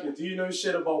 Hypothetically, do you know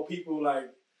shit about people like,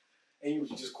 and you were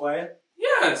just quiet?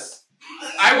 Yes.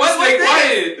 I was like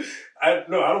quiet. I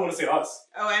don't want to say us.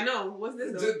 Oh, I know. What's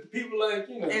this? Just people like,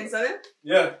 In Southern?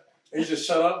 Yeah. And you just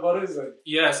shut up about it? It's like,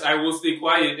 Yes, I will stay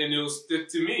quiet and it'll stick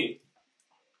to me.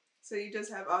 So you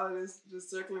just have all of this just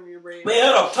circling in your brain.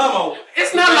 man, hold up, time out.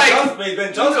 It's not like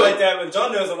when John's like that, when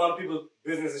John knows a lot of people's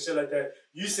business and shit like that,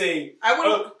 you say, I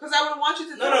wouldn't, because I wouldn't want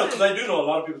you to know. No, because I do know a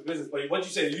lot of people's business, but what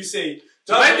you say,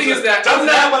 my thing is that John's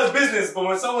not about his business, but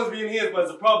when someone's being his, but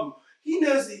it's a problem. He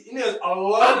knows a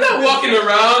lot. I'm not walking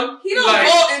around. He don't like,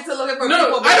 go into looking for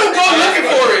people. I don't go looking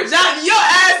for it. John, your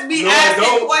ass be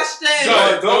asking questions.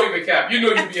 John, don't even cap. You know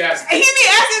you be asking. He be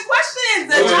asking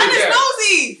questions. John is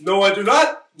nosy. No, I do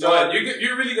not. John,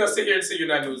 you're really gonna sit here and say you're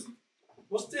not nosy?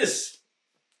 What's this?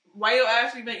 Why you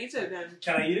actually been eat it then?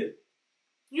 Can I eat it?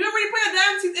 You already put a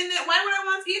damn teeth in it. Why would I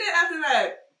want to eat it after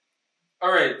that?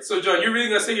 All right, so John, you're really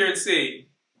gonna sit here and say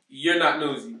you're not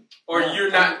nosy, or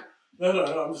you're not? No,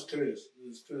 I'm just curious.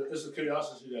 It's a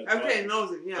curiosity. Okay,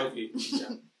 nosy, yeah. Okay, yeah.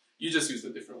 You just used a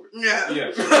different word. Yeah.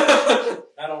 Yeah.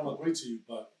 I don't agree to you,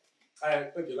 but I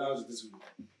think you're allowed to disagree.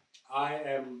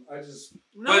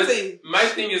 Nosy. But my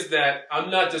thing is that I'm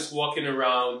not just walking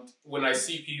around when I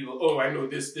see people. Oh, I know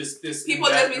this. People just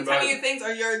be telling you things,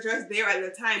 or you're just there at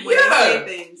the time when Yeah. they say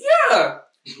things. Yeah.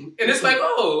 And it's like,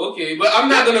 oh, okay. But I'm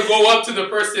not going to go up to the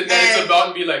person that it's about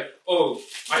and be like, oh,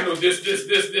 I know this,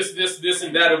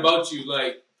 and that about you.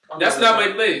 Like, that's not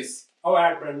my place. I'll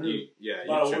act brand new. Yeah,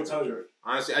 But I won't tell you.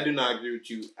 honestly, I do not agree with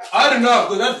you. I do not,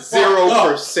 because that's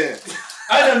 0%.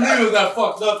 I didn't know it was that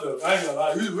fucked up, though. I ain't gonna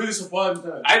lie. He was really surprised with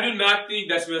that. I do not think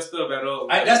that's messed up at all.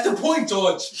 That's the point,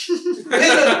 George.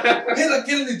 Hitler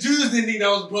killing the Jews didn't think that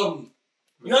was a problem.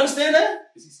 You understand that?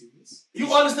 Is he serious?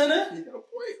 You understand that? You got a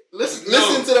point.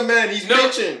 Listen to the man. He's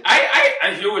bitching.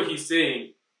 I hear what he's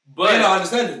saying, but You're not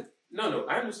understanding. No,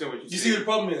 I understand what you're You saying. see what the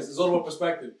problem is? It's all about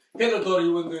perspective. Hitler thought he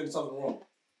wasn't doing something wrong.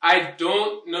 I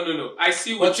don't. No. I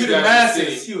see what But you to the guys are masses,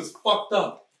 saying. he was fucked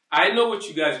up. I know what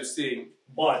you guys are saying.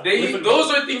 But Those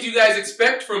are things you guys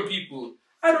expect from people.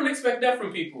 I don't expect that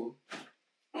from people.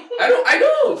 I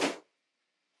don't.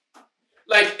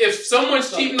 Like, if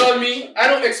someone's cheating on me, I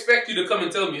don't expect you to come and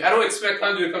tell me. I don't expect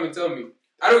Andrew to come and tell me.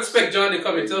 I don't expect John to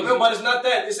come and tell me. No, but it's not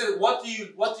that. It says, what do you,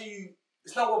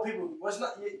 it's not what people,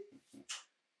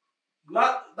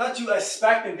 not you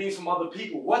expecting things from other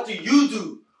people. What do you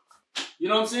do? You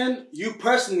know what I'm saying? You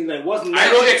personally, like, wasn't. I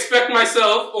don't expect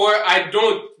myself, or I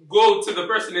don't go to the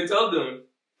person and tell them.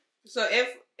 So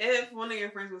if one of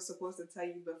your friends was supposed to tell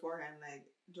you beforehand, like,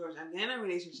 George, I'm in a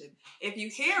relationship. If you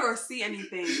hear or see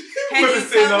anything, can you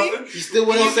tell me? He still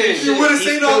wouldn't say shit. You wouldn't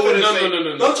say nothing.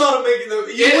 No. Don't try to make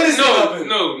it. You wouldn't say nothing.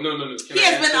 No. He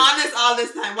has been honest all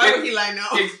this time. Why would he lie now?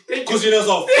 Because you know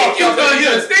so Thank you,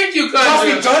 Conjure. Thank you,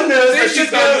 Conjure.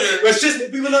 It's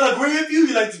just people that agree with you.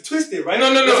 You like to twist it, right?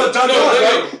 No. That's what John does,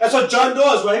 right? That's what John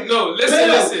does, right? No,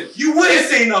 listen. You wouldn't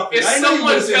say nothing. If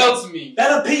someone tells me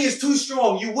that opinion is too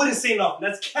strong, you wouldn't say nothing.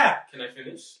 That's cap. Can I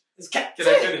finish? It's cap. Can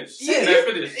I finish?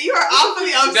 You are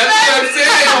awfully upset. That's what I'm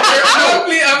saying. You're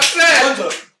awfully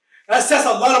upset. That says a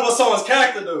lot about someone's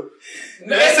character, though.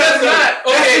 No, it says not.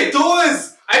 Okay. It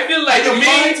does. I feel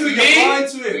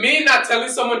like me not telling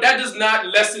someone, that does not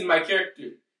lessen my character.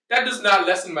 That does not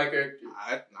lessen my character.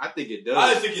 I think it does.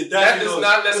 I think it does. That does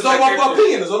not lessen It's my all about character.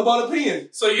 opinion. It's all about opinion.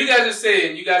 So you guys are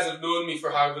saying you guys have known me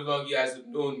for however long you guys have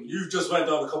known me. You just went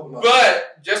down a couple months.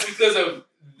 But just because of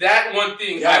that one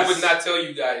thing, Yes. I would not tell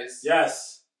you guys.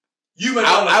 Yes. You went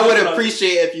down a I couple would months.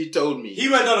 appreciate if you told me. He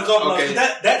went down a couple Okay. months.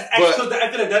 I feel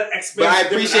like that explains. But I different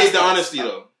appreciate the aspects. honesty,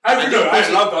 though. I love the Okay,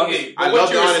 honesty. but I what love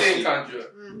you the were honesty. saying, Conjure,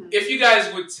 if you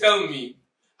guys would tell me,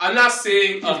 I'm not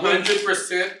saying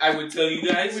 100% I would tell you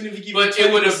guys, Even if you give but me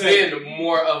it would have 20%. been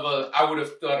more of a, I would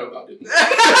have thought about it more.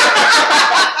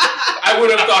 I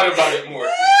would have thought about it more.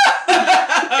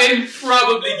 And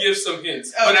probably give some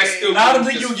hints. But I still I don't wouldn't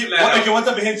think you would just give. flat out. Okay, what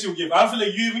type of hints you would give? I don't feel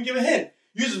like you even give a hint.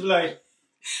 You just be like,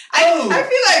 I feel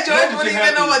like George Don't be wouldn't even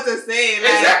happy. know what to say. Like,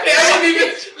 Exactly. I wouldn't even.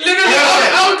 Literally,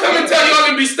 I would come and tell y'all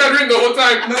and be stuttering the whole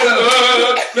time.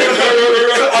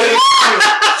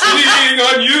 Cheating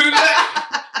on you.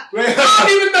 Wait, I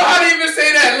don't even know how to even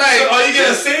say that. Like, so are you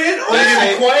gonna say it, or are you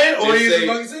gonna be quiet, or are you just just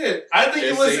gonna say it? I think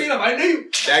you would say it. I knew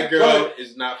you. That girl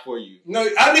is not for you. No,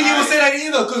 I think you would say that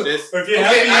either. Cause if you're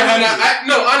happy, okay, you're happy.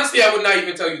 no, honestly, I would not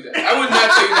even tell you that. I would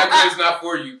not tell you that girl is not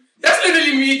for you. That's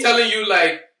literally me telling you,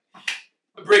 like,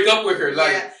 break up with her.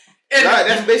 Like, and right,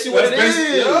 that's basically what it is.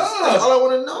 Yeah. That's all I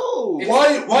want to know.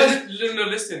 Why? No,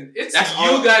 listen. It's That's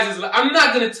you all. guys. I'm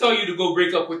not gonna tell you to go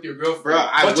break up with your girlfriend. Bro,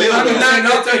 I But will. you're not I'm gonna not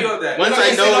gonna tell you all that. Once I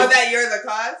You know, know that you're the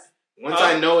cause? once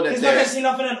I know that He's not gonna they're see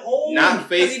nothing at all. not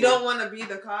Because you faithful. don't want to be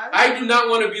the cause? I do not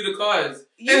want to be the cause.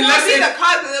 You want Unless to be it- the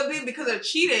cause, it'll be because of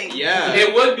cheating. Yeah,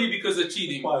 It would be because of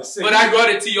cheating, Why, sick. but I brought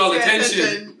it to y'all Yeah,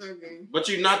 attention. Okay. but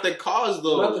you're not the cause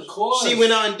though. Not the cause. She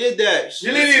went out and did that.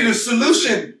 You're literally the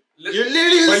solution. You're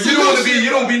literally the But you don't want to be. solution. You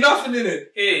don't be nothing in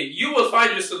it. Hey, you will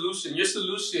find your solution. Your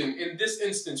solution in this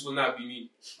instance will not be me.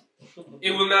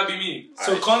 It will not be me.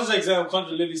 So, Con's exam, Con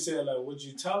literally said, like, would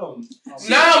you tell him?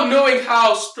 Now knowing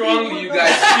how strongly you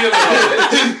guys feel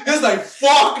about it, It's like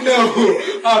fuck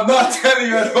no. I'm not telling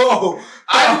you at all.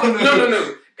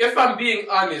 no. If I'm being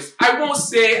honest, I won't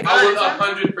say I will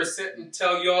 100%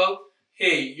 tell y'all,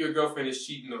 hey, your girlfriend is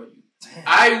cheating on you.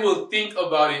 I will think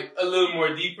about it a little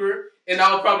more deeper, and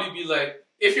I'll probably be like,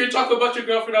 if you're talking about your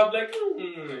girlfriend, I'll be like,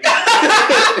 you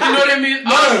know what I mean?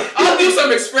 I'll do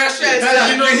some expression.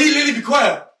 Yes, You know, He literally be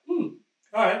quiet.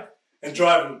 All right, and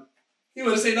driving. He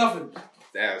wouldn't say nothing.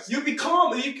 That's You be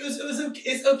calm.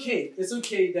 It's okay. It's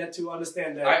okay that to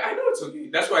understand that. I know it's okay.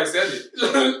 That's why I said it.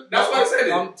 That's why I said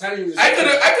it. I'm telling you.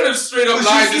 I could have straight up Because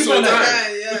lied you this sleep whole at time.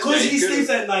 night. Yeah. Because he Yeah. sleeps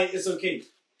at night. It's okay.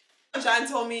 John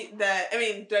told me that,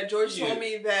 that George told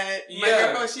me that my Yeah.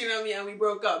 girlfriend was cheating on me and we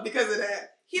broke up because of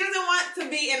that. He doesn't want to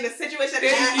be in the situation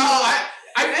Thank at you. all.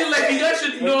 I feel like you guys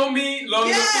should know me long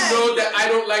enough to Yes. know that I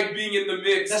don't like being in the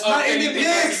mix That's of not in the anything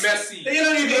mix. that's messy. You're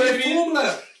not even You know what in I the mean?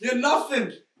 formula. You're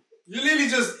nothing. You're literally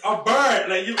just a bird.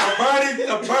 Like you, a bird is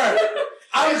a bird.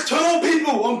 I told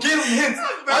people. I'm giving hints.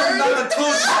 I'm not a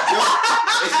toast.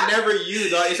 it's never you,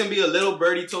 dog. It's gonna be a little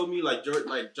birdie told me, like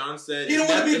John said. You don't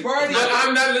want to be birdie. But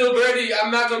I'm not little birdie.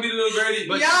 I'm not gonna be the little birdie.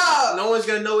 But Yo. no one's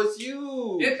gonna know it's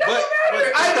you. It doesn't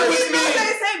matter. I know it's me.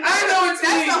 I know it's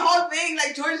That's me. the whole thing.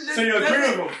 Like George just. So you agree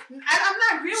with him? I'm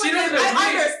not agreeing She with him. doesn't I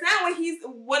agree.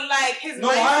 understand what like his No,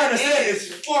 mindset I understand.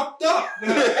 is. It's fucked up.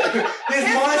 His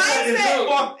His mindset is mindset-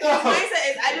 fucked His up. mindset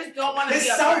is I just don't want to It's be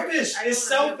a part. selfish. I don't It's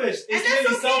wanna be a selfish. part. It's And really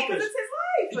that's okay selfish. because it's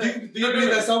his life. Do you believe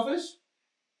that's selfish?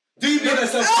 Do you believe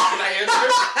that's selfish? Can I answer?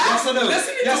 Yes or no?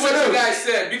 Listen to Yes what or you no? guys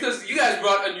said because you guys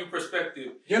brought a new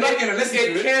perspective. You're not gonna listen to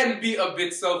It it. can be a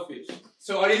bit selfish.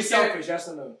 So are you It selfish? Yes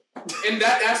or no? In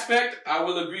that aspect, I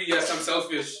will agree. Yes, I'm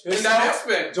selfish. It's In that not-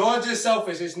 aspect, George is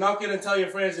selfish. He's not gonna tell your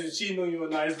friends that he's cheating on you or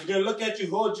not. He's gonna look at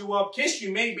you, hold you up, kiss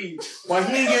you maybe, but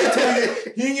he ain't gonna tell you.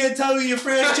 He ain't gonna tell you your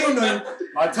friends cheating on you.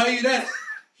 I'll tell you that.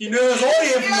 He knows all the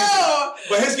information, Yo,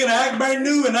 but he's gonna act brand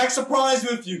new and act surprised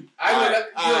with you. I would.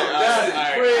 Alright,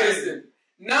 alright, Listen.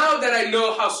 Now that I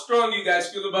know how strong you guys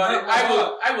feel about it,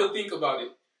 I will think about it.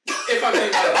 If I'm being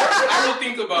honest, I will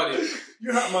think about it.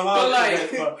 You hurt my But heart.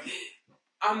 like- but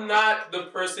I'm not the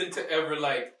person to ever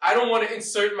like. I don't want to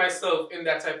insert myself in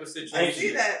that type of I situation.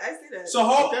 see that. I see that. so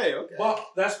how? Okay.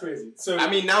 Well, that's crazy. So I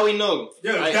mean, now we know.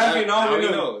 yeah, Right, definitely now we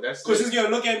know. That's Because he's gonna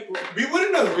look at. We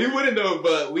wouldn't know. we wouldn't know,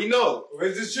 but we know.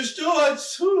 It's just George.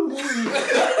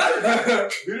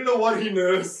 We don't know what he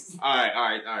knows. All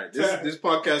right. This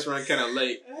podcast ran kind of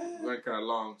late, ran kind of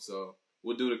long, so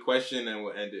we'll do the question and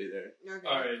we'll end it there. Okay.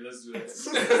 All right, let's do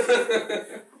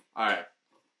it. All right.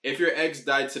 If your ex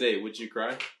died today, would you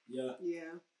cry? Yeah, Yeah.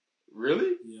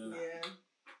 Really? yeah. Yeah.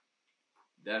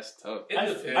 That's tough. It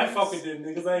depends. I fuck with them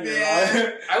niggas. I ain't gonna Yeah.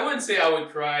 lie. I wouldn't say I would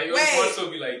cry. It would Wait. more so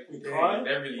be like, You damn, cry? that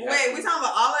really Wait, happened. we talking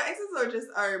about all our exes or just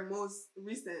our most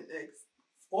recent ex?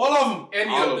 All of them. Any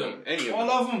All of them. Any of All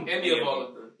them. of them. Any of all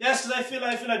of them. Yes, because I feel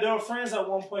like they were friends at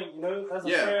one point. You know, that's a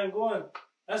Yeah. friend going.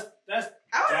 That's I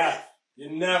would. death. You're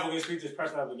never gonna speak to this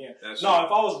person ever again. That's No, true.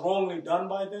 if I was wrongly done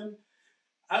by them,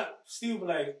 I still be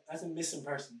like, that's a missing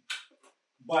person.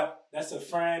 But that's a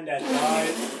friend that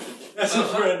died. That's a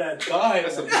friend that died.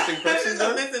 That's a missing person, It's a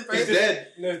though? missing He's person.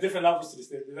 dead. There's different levels to this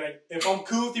thing. Like, if I'm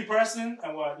cool with the person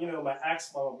and what, my ex,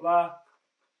 blah, blah, blah,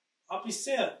 I'll be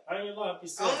sad. I ain't gonna lie, I'll be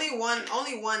sad. Only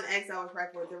one ex I was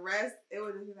cracked with. The rest, it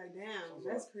would just be like, damn,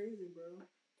 that's crazy, bro.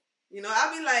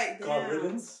 I'll be like, damn. God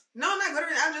riddance? No, not good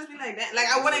riddance. I'll just be like, damn. Like,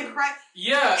 I wouldn't cry.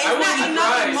 Yeah, It's I not wouldn't enough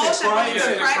cry. emotion for me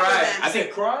to cry for them. I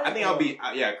said cry? I think I'll be,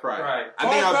 cry. Cry. I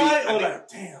think I'll be, cry I or think, like,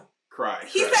 damn. cry.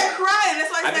 He said cry.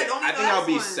 That's why I said only I the think last I'll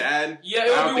be one. sad. Yeah, I it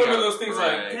don't would be think one of I'll those things cry.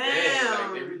 like, damn, like,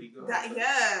 Damn. they really go.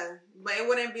 Yeah. But it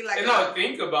wouldn't be like And I'll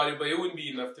think about it, but it wouldn't be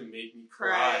enough to make me cry.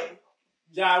 cry.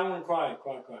 Yeah, I wouldn't cry.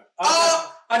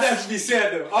 Oh, I'd have to be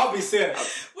sad though. I'll be sad.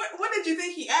 What did you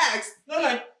think he asked? No,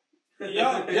 like,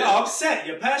 you're upset.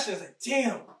 You're passionate. It's like,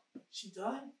 damn, she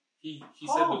died? He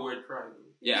said the word cry.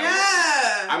 Yeah.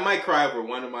 Yeah. I might cry over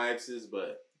one of my exes,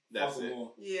 but that's it.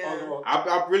 Yeah.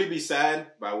 I'll really be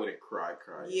sad, but I wouldn't cry.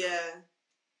 Yeah.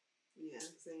 Yeah.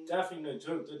 Same. Definitely the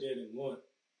joke that they didn't want.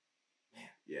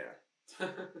 Yeah.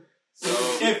 So,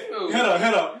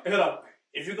 head up.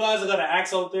 If you guys are gonna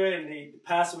act out there and they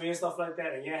pass away and stuff like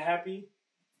that, and you're happy,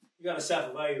 you gotta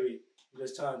self-evaluate. I'm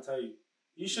just trying to tell you,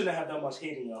 you shouldn't have that much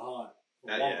hate in your heart for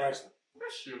one person.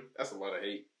 That's true. That's a lot of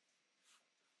hate.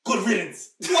 Good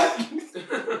riddance.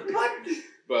 What?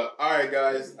 But all right,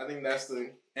 guys. I think that's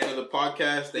the end of the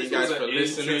podcast. Thank you guys for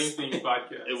listening. Interesting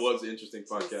podcast. It was an interesting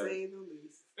To podcast. say the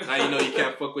least. Now you know you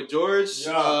can't fuck with George.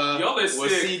 Yeah. Y'all are We'll sick.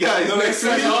 see you guys next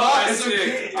week. Y'all are It's sick.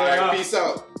 okay. All right, peace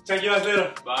out. Check you guys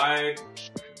later. Bye.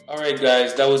 All right,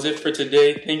 guys, that was it for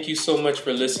today. Thank you so much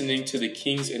for listening to the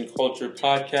Kings and Culture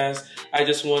podcast. I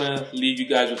just want to leave you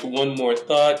guys with one more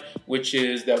thought, which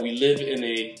is that we live in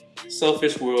a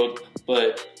selfish world,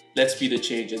 but let's be the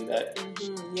change in that.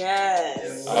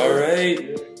 Yes. All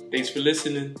right. Thanks for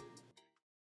listening.